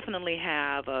you definitely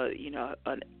have a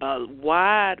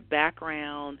wide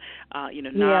background.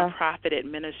 Nonprofit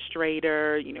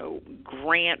administrator,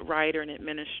 grant writer and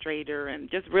administrator, and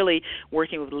just really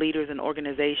working with leaders and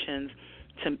organizations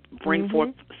to bring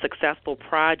forth successful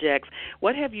projects.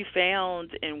 What have you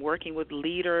found in working with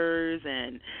leaders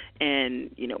and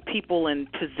people in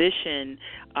position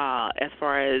as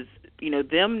far as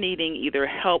them needing either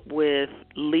help with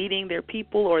leading their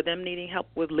people or them needing help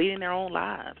with leading their own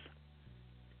lives?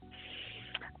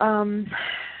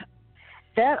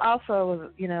 That also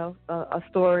was, a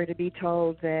story to be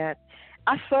told, that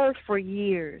I served for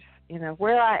years.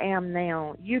 Where I am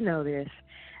now, this,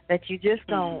 that you just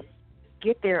don't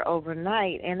get there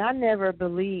overnight. And I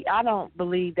don't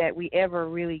believe that we ever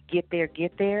really get there,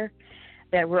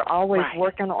 that we're always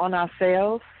working on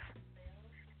ourselves,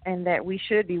 and that we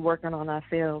should be working on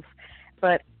ourselves.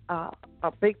 But a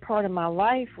big part of my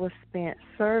life was spent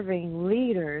serving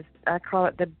leaders. I call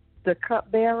it the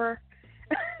cupbearer,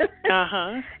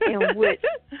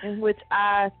 in which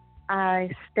I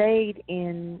stayed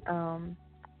in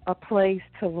a place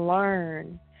to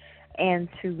learn and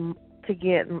to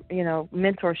get,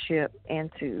 mentorship and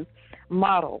to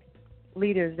model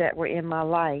leaders that were in my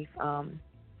life. And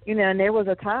there was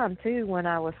a time too when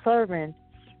I was serving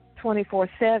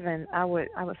 24/7. I would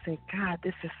say, God,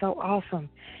 this is so awesome.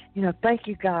 Thank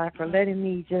you, God, for letting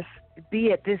me just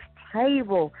be at this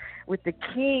table with the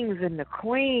kings and the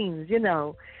queens.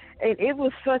 It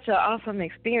was such an awesome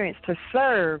experience to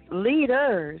serve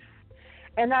leaders.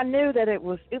 And I knew that it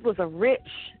was a rich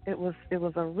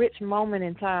moment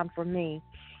in time for me,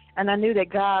 and I knew that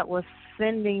God was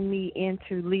sending me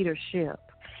into leadership,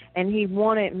 and He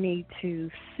wanted me to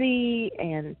see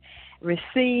and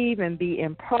receive and be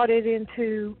imparted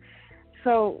into.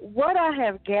 So what I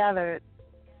have gathered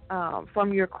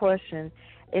from your question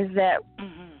is that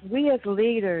we as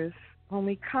leaders, when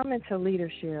we come into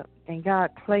leadership and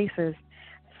God places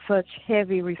such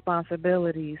heavy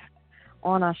responsibilities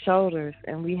on our shoulders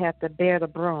and we have to bear the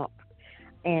brunt,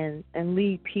 and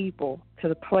lead people to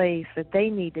the place that they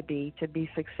need to be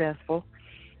successful,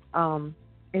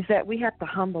 is that we have to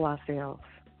humble ourselves.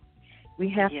 We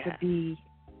have to be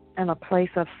in a place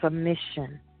of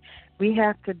submission. We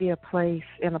have to be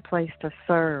in a place to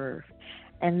serve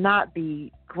and not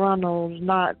be grunnels,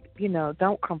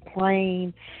 don't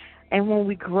complain. And when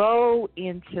we grow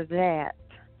into that,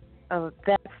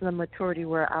 that's the maturity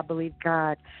where I believe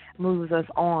God moves us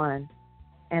on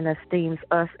and esteems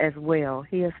us as well.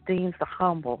 He esteems the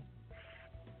humble.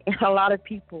 And a lot of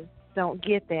people don't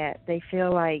get that. They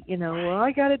feel like, well,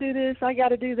 I got to do this, I got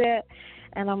to do that.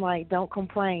 And I'm like, don't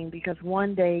complain, because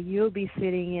one day you'll be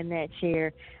sitting in that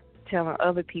chair telling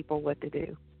other people what to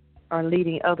do or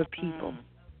leading other people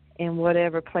in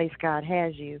whatever place God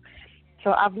has you.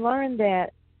 So I've learned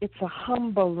that it's a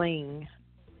humbling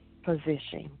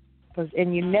position.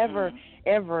 And you never,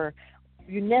 ever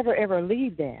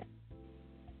leave that.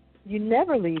 You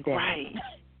never leave that. Right.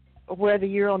 Whether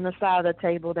you're on the side of the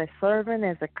table that's serving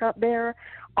as a cupbearer,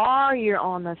 or you're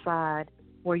on the side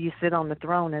where you sit on the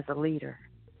throne as a leader.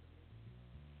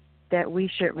 That we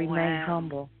should remain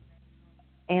humble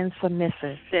and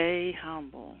submissive. Stay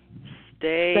humble.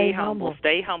 Stay humble.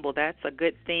 Stay humble. That's a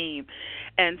good theme.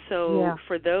 And so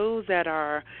for those that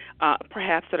are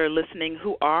perhaps that are listening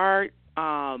who are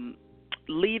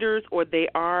leaders, or they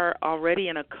are already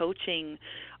in a coaching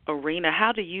arena,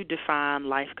 how do you define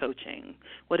life coaching?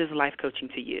 What is life coaching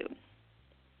to you?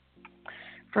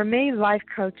 For me, life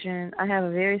coaching, I have a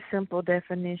very simple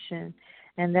definition,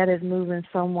 and that is moving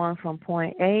someone from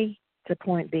point A to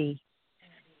point B.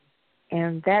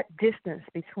 And that distance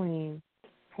between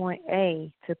point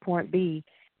A to point B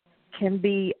can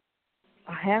be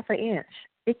a half an inch.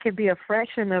 It can be a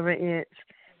fraction of an inch.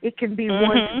 It can be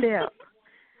one step.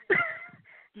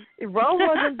 Rome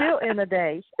wasn't built in a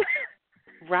day.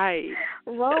 Right.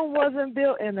 Rome wasn't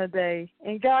built in a day.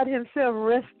 And God himself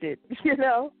rested,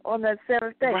 on that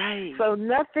seventh day. Right. So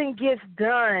nothing gets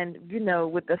done,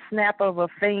 with the snap of a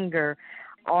finger,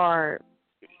 or,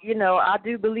 I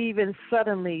do believe in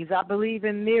suddenlies. I believe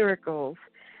in miracles.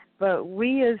 But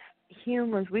we as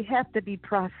humans, we have to be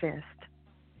processed.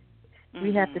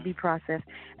 We have to be processed.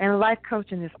 And life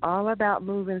coaching is all about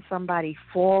moving somebody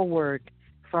forward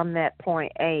from that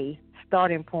point A,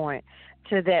 starting point,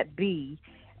 to that B,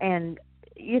 and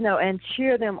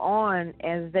cheer them on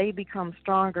as they become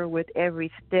stronger with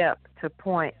every step to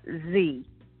point Z,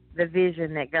 the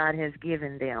vision that God has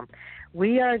given them.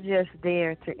 We are just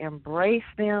there to embrace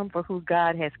them for who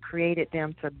God has created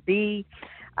them to be.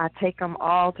 I take them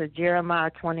all to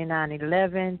Jeremiah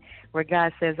 29:11, where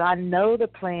God says, I know the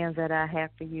plans that I have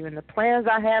for you, and the plans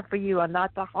I have for you are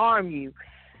not to harm you,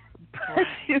 but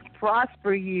to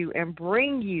prosper you and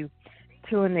bring you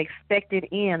to an expected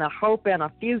end, a hope and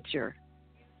a future.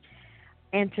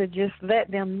 And to just let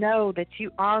them know that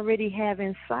you already have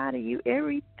inside of you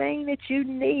everything that you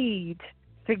need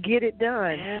to get it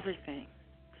done. Everything.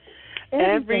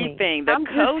 The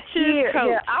coach's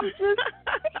coach. Yeah,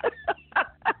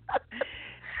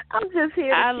 I'm just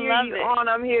here to cheer you on.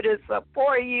 I'm here to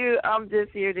support you. I'm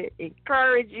just here to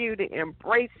encourage you, to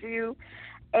embrace you,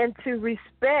 and to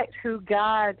respect who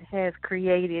God has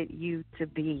created you to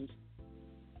be.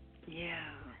 Yeah.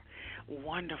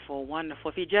 Wonderful,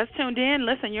 wonderful. If you just tuned in,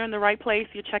 listen, you're in the right place.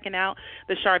 You're checking out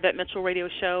the Charvette Mitchell Radio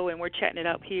Show, and we're chatting it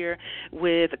up here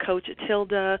with Coach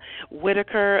Tilda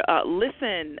Whitaker.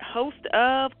 Listen, host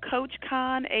of Coach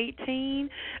Con 18.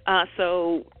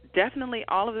 So definitely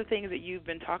all of the things that you've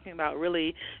been talking about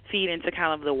really feed into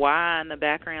kind of the why and the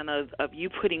background of you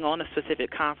putting on a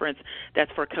specific conference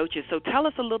that's for coaches. So tell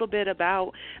us a little bit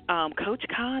about Coach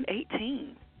Con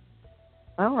 18.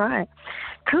 All right.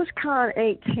 Coach Con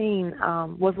 18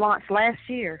 was launched last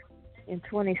year in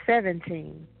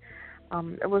 2017.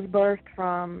 It was birthed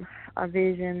from a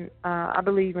vision, I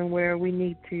believe, in where we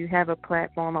need to have a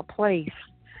platform, a place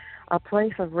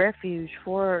of refuge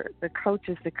for the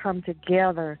coaches to come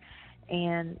together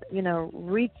and,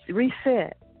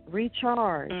 reset,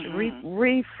 recharge,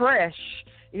 refresh,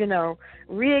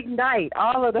 reignite,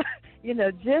 all of the,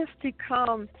 just to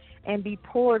come and be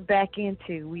poured back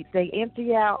into. They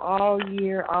empty out all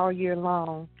year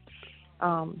long,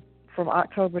 from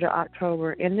October to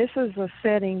October. And this is a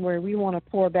setting where we want to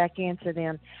pour back into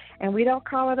them. And we don't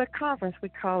call it a conference. We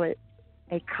call it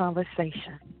a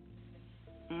conversation.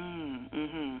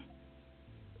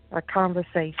 A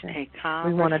conversation.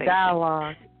 We want a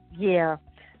dialogue. Yeah,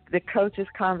 the coach's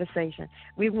conversation.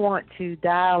 We want to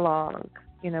dialogue.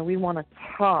 We want to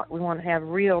talk. We want to have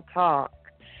real talk.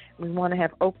 We want to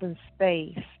have open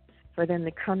space for them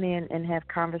to come in and have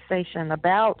conversation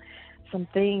about some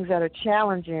things that are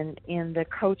challenging in the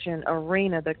coaching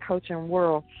arena, the coaching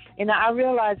world. And I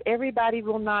realize everybody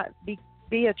will not be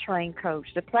a trained coach.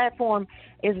 The platform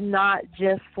is not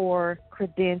just for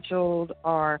credentialed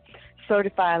or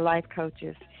certified life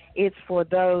coaches. It's for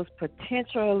those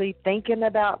potentially thinking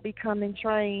about becoming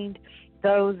trained,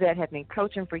 those that have been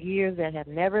coaching for years that have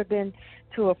never been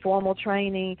to a formal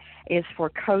training. It's for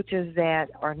coaches that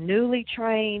are newly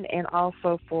trained, and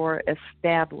also for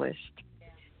established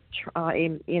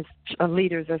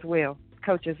leaders as well,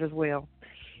 coaches as well.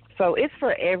 So it's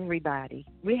for everybody.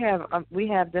 We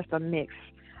have just a mix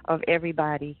of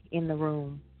everybody in the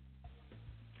room.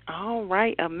 All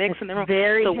right, a mix in the room.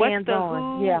 Very so what's hands-on.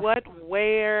 the who, Yeah. what,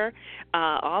 where,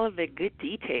 all of the good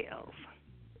details.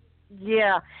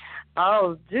 Yeah.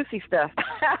 Oh, juicy stuff.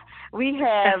 We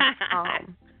have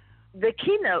the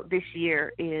keynote this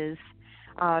year is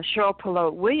Cheryl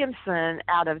Pelote Williamson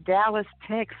out of Dallas,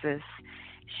 Texas.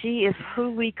 She is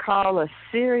who we call a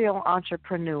serial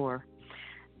entrepreneur.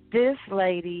 This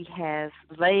lady has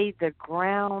laid the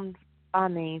ground,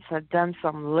 done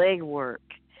some legwork,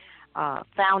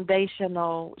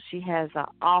 foundational. She has an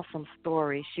awesome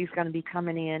story. She's going to be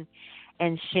coming in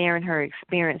and sharing her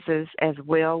experiences as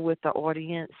well with the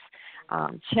audience,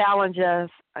 challenge us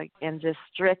and just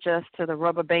stretch us to the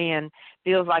rubber band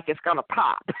feels like it's going to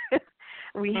pop.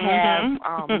 We have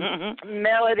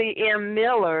Melody M.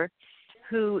 Miller,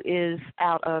 who is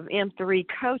out of M3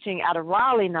 Coaching out of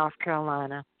Raleigh, North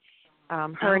Carolina.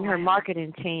 Her and her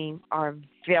marketing team are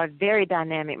a very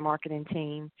dynamic marketing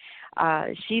team.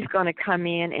 She's going to come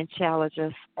in and challenge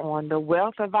us on the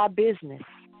wealth of our business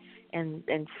and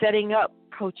setting up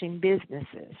coaching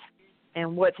businesses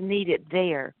and what's needed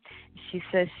there. She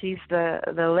says she's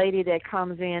the lady that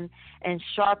comes in and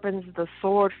sharpens the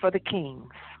sword for the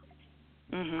kings.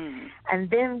 Mm-hmm. And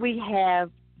then we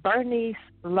have Bernice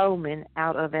Lohman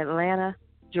out of Atlanta,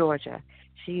 Georgia.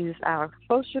 She's our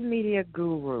social media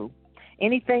guru.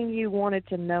 Anything you wanted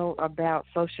to know about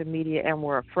social media and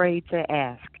were afraid to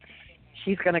ask,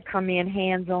 she's going to come in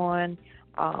hands-on,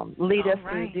 lead us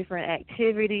through different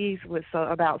activities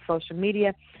about social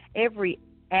media. Every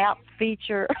app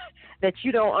feature that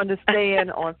you don't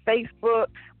understand on Facebook,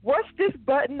 what's this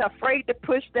button? Afraid to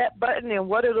push that button and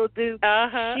what it'll do.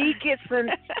 She gets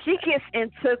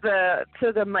into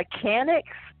the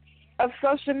mechanics of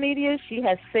social media. She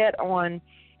has sat on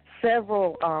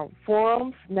several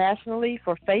forums nationally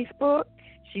for Facebook.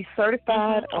 She's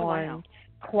certified on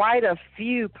quite a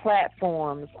few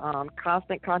platforms,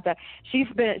 Constant Contact. She's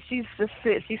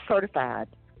certified,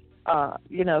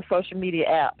 social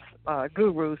media apps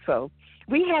guru. So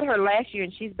we had her last year,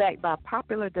 and she's back by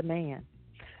popular demand.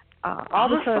 All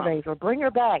the surveys were bring her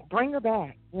back.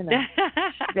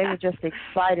 They were just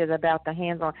excited about the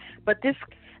hands-on. But this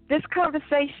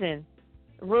conversation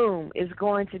room is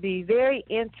going to be very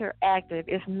interactive.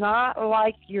 It's not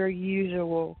like your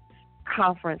usual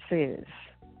conferences.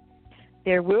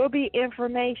 There will be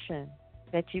information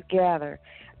that you gather,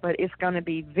 but it's going to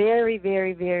be very,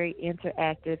 very, very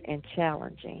interactive and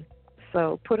challenging.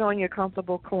 So put on your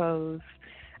comfortable clothes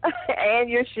and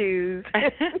your shoes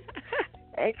and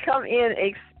come in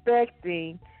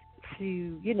expecting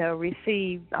to,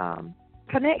 receive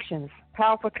connections,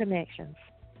 powerful connections.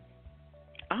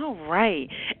 All right.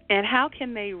 And how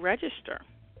can they register?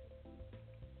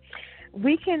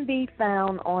 We can be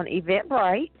found on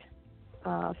Eventbrite.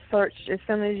 Search as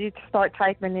soon as you start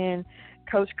typing in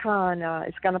Coach Con,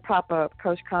 it's going to pop up,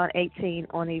 Coach Con 18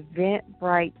 on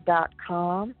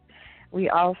Eventbrite.com. We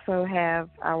also have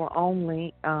our own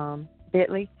link,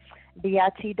 bit.ly,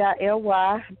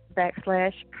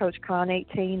 bit.ly/Coach Con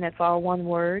 18. That's all one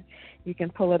word. You can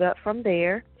pull it up from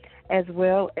there, as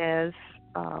well as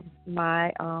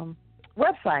my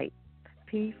website,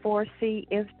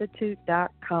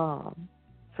 p4cinstitute.com.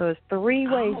 So there's 3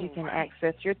 ways you can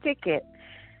access your ticket.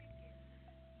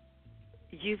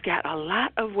 You've got a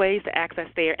lot of ways to access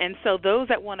there. And so those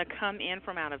that want to come in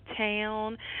from out of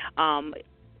town,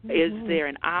 is there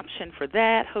an option for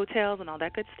that, hotels and all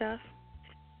that good stuff?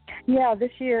 Yeah,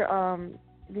 this year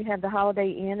we have the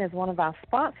Holiday Inn as one of our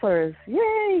sponsors.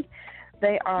 Yay!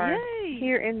 They are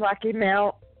here in Rocky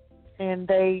Mount, and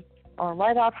they are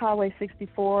right off Highway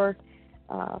 64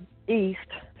 east,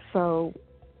 so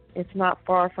it's not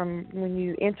far from when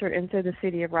you enter into the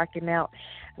city of Rocky Mount.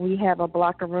 We have a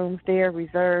block of rooms there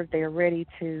reserved. They're ready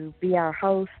to be our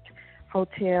host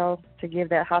hotel to give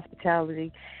that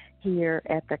hospitality here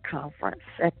at the conference,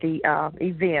 at the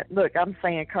event. Look, I'm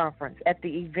saying conference, at the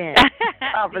event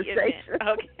conversation.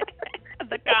 Okay.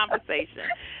 the conversation.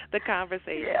 The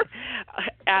conversation. Yeah.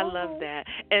 I love that.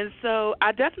 And so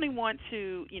I definitely want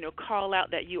to, call out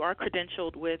that you are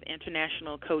credentialed with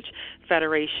International Coach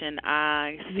Federation,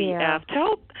 ICF. Yeah.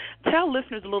 Tell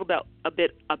listeners a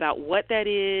bit about what that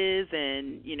is,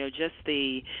 and just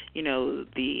the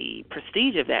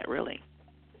prestige of that, really.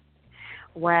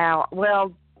 Wow.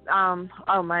 Well,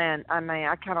 oh man,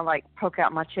 I kind of like poke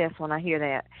out my chest when I hear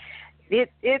that.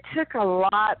 It took a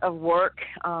lot of work,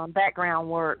 background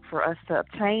work, for us to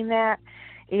obtain that.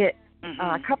 A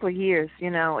couple of years,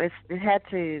 it had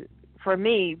to, for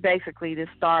me, basically, to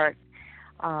start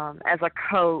as a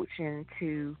coach and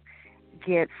to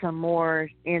get some more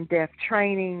in-depth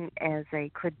training as a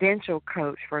credential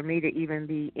coach, for me to even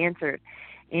be entered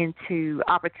into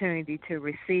opportunity to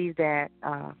receive that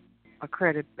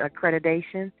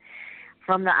accreditation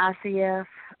from the ICF.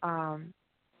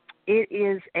 It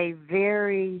is a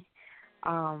very,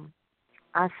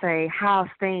 I say, high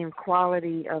esteemed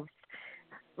quality of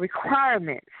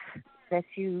requirements that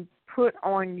you put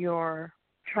on your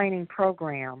training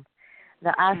program.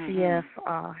 The ICF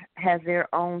has their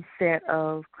own set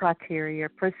of criteria,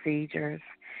 procedures,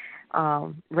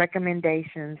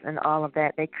 recommendations, and all of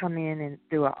that. They come in and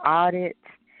do an audit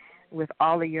with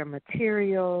all of your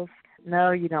materials.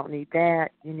 No, you don't need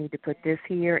that. You need to put this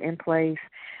here in place.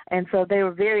 And so they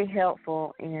were very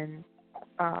helpful in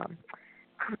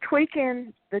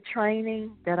tweaking the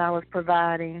training that I was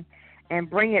providing and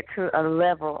bring it to a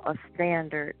level, a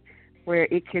standard, where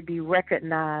it could be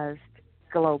recognized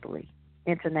globally,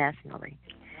 internationally.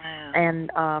 Wow. And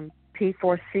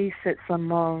P4C sits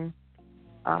among,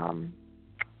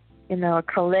 a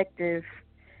collective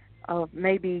of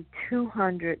maybe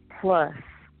 200 plus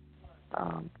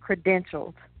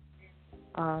credentialed,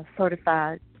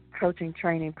 certified coaching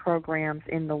training programs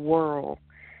in the world.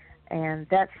 And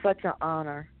that's such an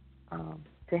honor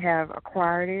to have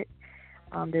acquired it.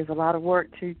 There's a lot of work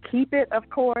to keep it, of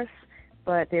course,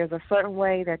 but there's a certain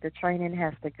way that the training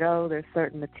has to go. There's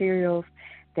certain materials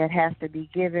that has to be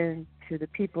given to the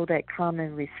people that come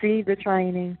and receive the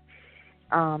training.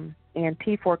 And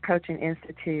P4 Coaching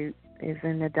Institute is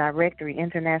in the directory,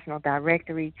 international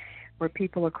directory, where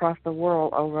people across the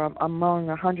world, over among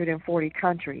 140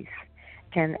 countries,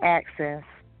 can access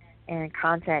and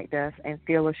contact us and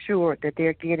feel assured that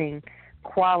they're getting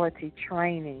quality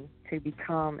training to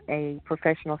become a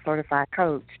professional certified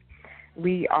coach.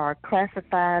 We are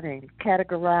classified and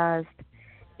categorized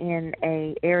in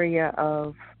an area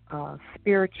of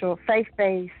spiritual,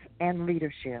 faith-based, and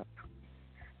leadership.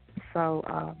 So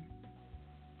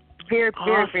very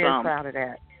proud of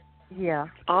that. Yeah.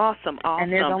 Awesome.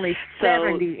 And there's only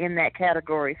 70 in that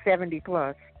category, 70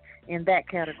 plus in that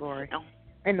category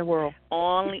in the world.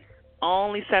 Only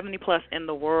 70 plus in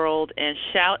the world, and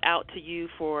shout out to you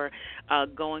for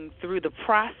going through the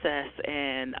process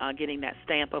and getting that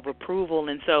stamp of approval.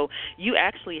 And so you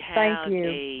actually have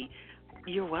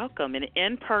you're welcome, an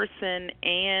in-person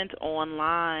and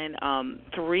online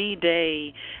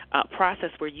 3-day process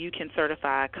where you can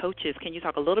certify coaches. Can you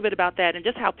talk a little bit about that and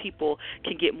just how people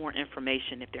can get more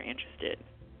information if they're interested?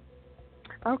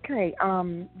 Okay.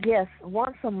 Yes,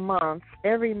 once a month,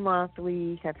 every month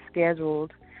we have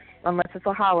scheduled, unless it's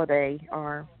a holiday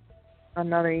or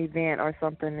another event or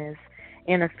something is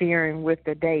interfering with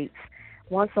the dates.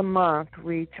 Once a month,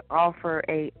 we offer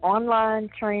a online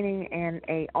training and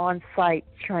a on-site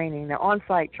training. The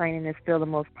on-site training is still the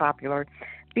most popular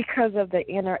because of the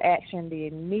interaction, the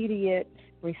immediate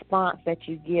response that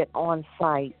you get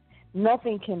on-site.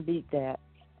 Nothing can beat that.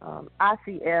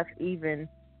 ICF even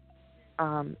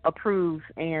approves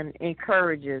and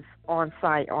encourages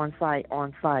on-site.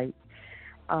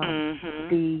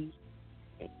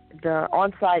 The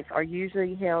on-sites are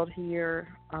usually held here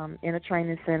in a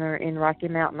training center in Rocky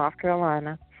Mount, North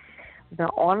Carolina. The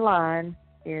online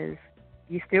is,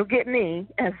 you still get me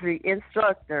as the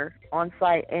instructor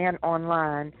on-site and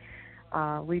online.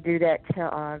 We do that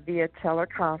via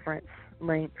teleconference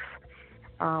links.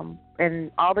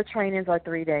 And all the trainings are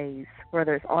 3 days,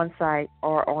 whether it's on-site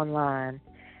or online.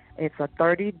 It's a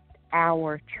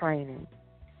 30-hour training.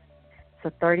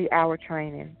 It's a 30-hour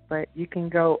training, but you can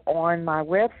go on my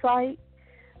website,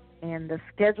 and the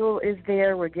schedule is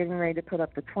there. We're getting ready to put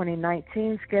up the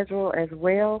 2019 schedule as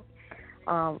well.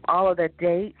 All of the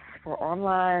dates for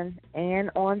online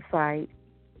and on-site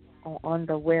are on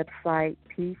the website,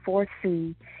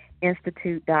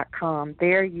 p4cinstitute.com.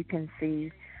 There you can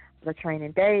see the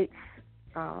training dates,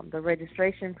 the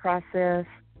registration process,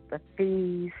 the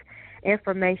fees,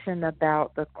 information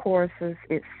about the courses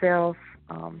itself,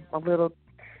 a little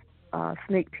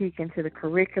sneak peek into the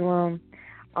curriculum.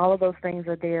 All of those things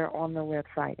are there on the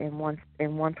website in one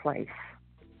place.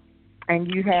 And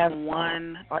you have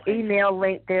one an email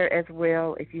link there as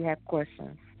well if you have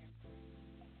questions.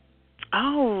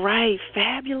 All right,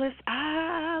 fabulous.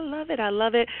 I love it. I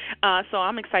love it. So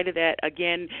I'm excited that,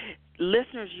 again,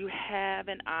 listeners, you have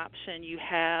an option. You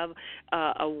have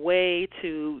a way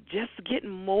to just get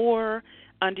more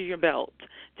under your belt,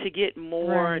 to get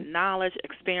more knowledge,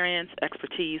 experience,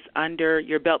 expertise under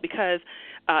your belt. Because,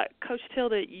 Coach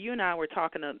Tilda, you and I were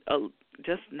talking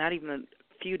just not even a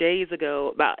few days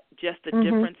ago about just the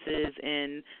differences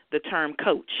in the term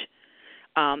coach.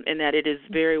 And that it is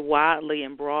very widely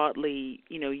and broadly,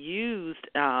 used,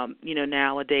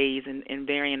 nowadays in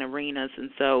varying arenas. And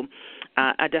so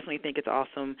I definitely think it's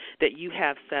awesome that you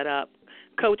have set up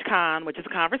Coach Con, which is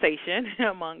a conversation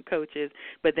among coaches,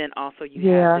 but then also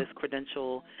you have this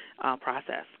credential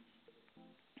process.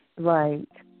 Right,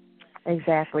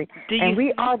 exactly. And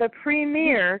we are the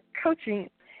premier coaching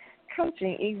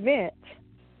event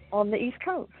on the East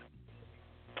Coast.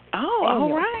 Oh,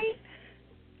 all right.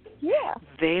 Yeah.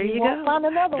 There you won't go. Find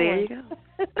another there one. You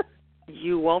go.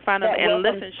 You won't find another. And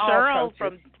listen, Cheryl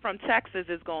from Texas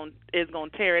is going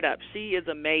to tear it up. She is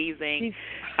amazing.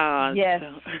 Yes.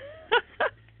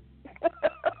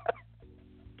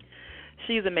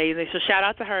 She's amazing. So shout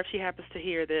out to her if she happens to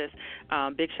hear this.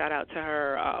 Big shout out to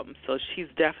her. So she's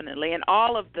definitely, and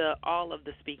all of the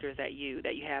speakers that you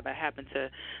have. I happen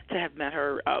to have met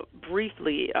her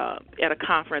briefly at a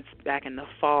conference back in the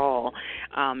fall,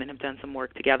 and have done some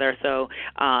work together. So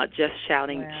just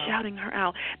shouting her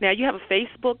out. Now you have a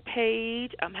Facebook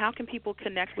page. How can people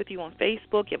connect with you on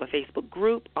Facebook? You have a Facebook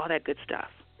group, all that good stuff.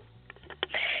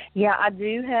 Yeah, I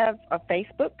do have a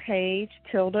Facebook page,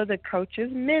 Tilda, the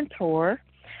Coach's Mentor,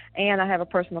 and I have a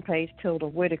personal page, Tilda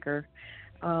Whitaker.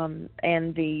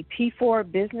 And the P4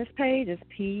 business page is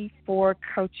P4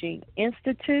 Coaching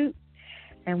Institute,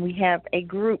 and we have a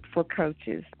group for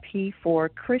coaches, P4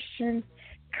 Christian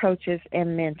Coaches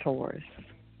and Mentors.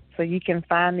 So you can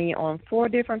find me on 4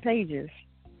 different pages,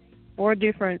 4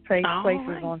 different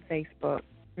places on Facebook.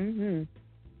 Mm-hmm.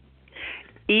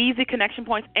 Easy connection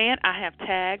points, and I have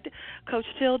tagged Coach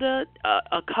Tilda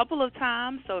a couple of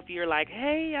times, so if you're like,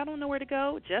 hey, I don't know where to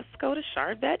go, just go to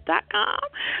charvet.com.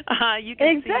 You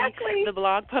can see the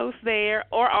blog post there,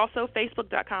 or also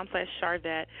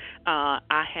facebook.com/charvet.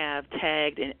 I have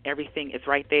tagged, and everything is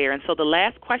right there. And so the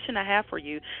last question I have for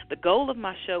you, the goal of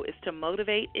my show is to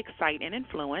motivate, excite, and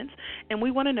influence, and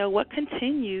we want to know what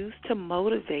continues to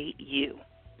motivate you.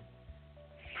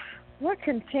 What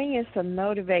continues to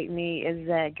motivate me is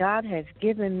that God has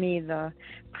given me the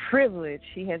privilege.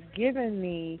 He has given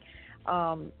me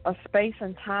a space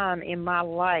and time in my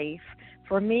life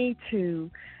for me to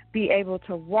be able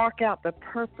to walk out the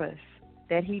purpose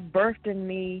that He birthed in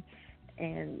me.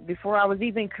 And before I was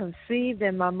even conceived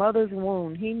in my mother's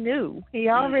womb, He knew. He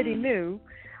already knew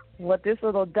what this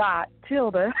little dot,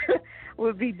 Tilda,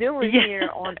 would be doing here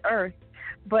on earth.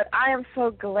 But I am so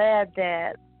glad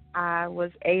that I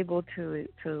was able to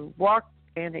walk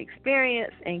and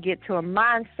experience and get to a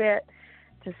mindset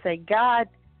to say, God,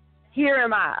 here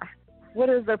am I. What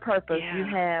is the purpose you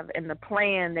have and the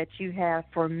plan that you have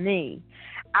for me?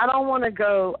 I don't want to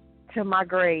go to my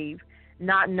grave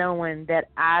not knowing that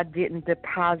I didn't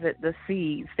deposit the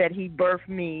seeds that He birthed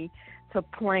me to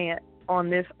plant on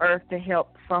this earth to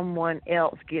help someone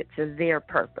else get to their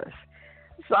purpose.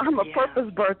 So I'm a purpose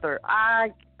birther.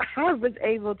 I was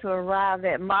able to arrive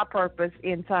at my purpose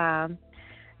in time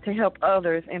to help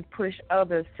others and push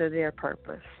others to their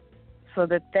purpose. So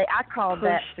that I call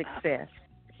that success.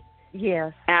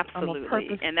 Yes.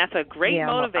 Absolutely. And that's a great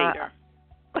motivator.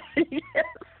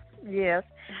 Yes.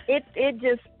 It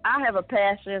just, I have a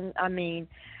passion. I mean,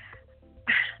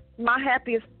 my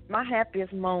happiest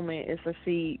moment is to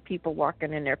see people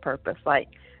walking in their purpose, like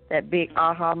that big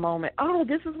aha moment. Oh,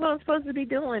 this is what I'm supposed to be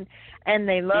doing. And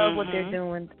they love what they're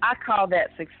doing. I call that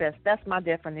success. That's my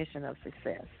definition of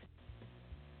success.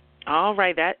 All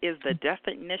right, that is the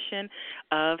definition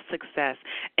of success,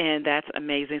 and that's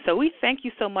amazing. So we thank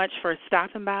you so much for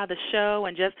stopping by the show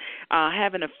and just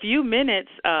having a few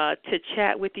minutes to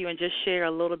chat with you and just share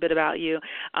a little bit about you.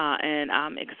 And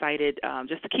I'm excited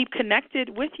just to keep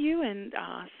connected with you and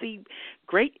see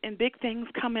great and big things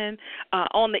coming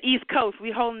on the East Coast.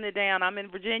 We're holding it down. I'm in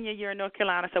Virginia, you're in North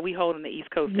Carolina, so we're holding the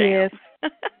East Coast down.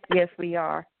 Yes, we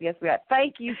are. Yes, we are.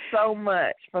 Thank you so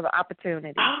much for the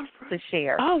opportunity to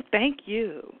share. Oh, thank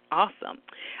you. Awesome.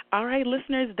 All right,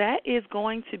 listeners, that is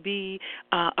going to be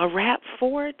a wrap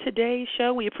for today's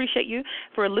show. We appreciate you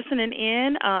for listening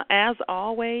in. As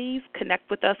always, connect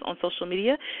with us on social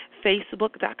media,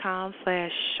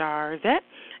 facebook.com/Charvet.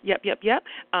 Yep.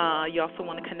 You also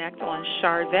want to connect on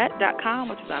charvette.com,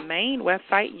 which is our main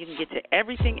website. You can get to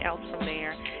everything else from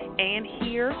there and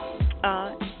hear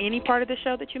any part of the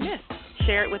show that you missed.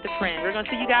 Share it with a friend. We're going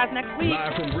to see you guys next week.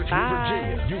 Live from Richmond,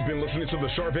 Virginia. You've been listening to the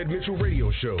Charvette Mitchell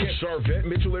Radio Show. Catch Charvette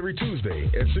Mitchell every Tuesday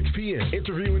at 6 p.m.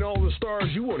 interviewing all the stars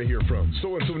you want to hear from.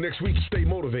 So until next week, stay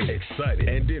motivated, excited,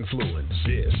 and influenced.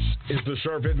 This is the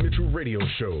Charvette Mitchell Radio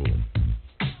Show.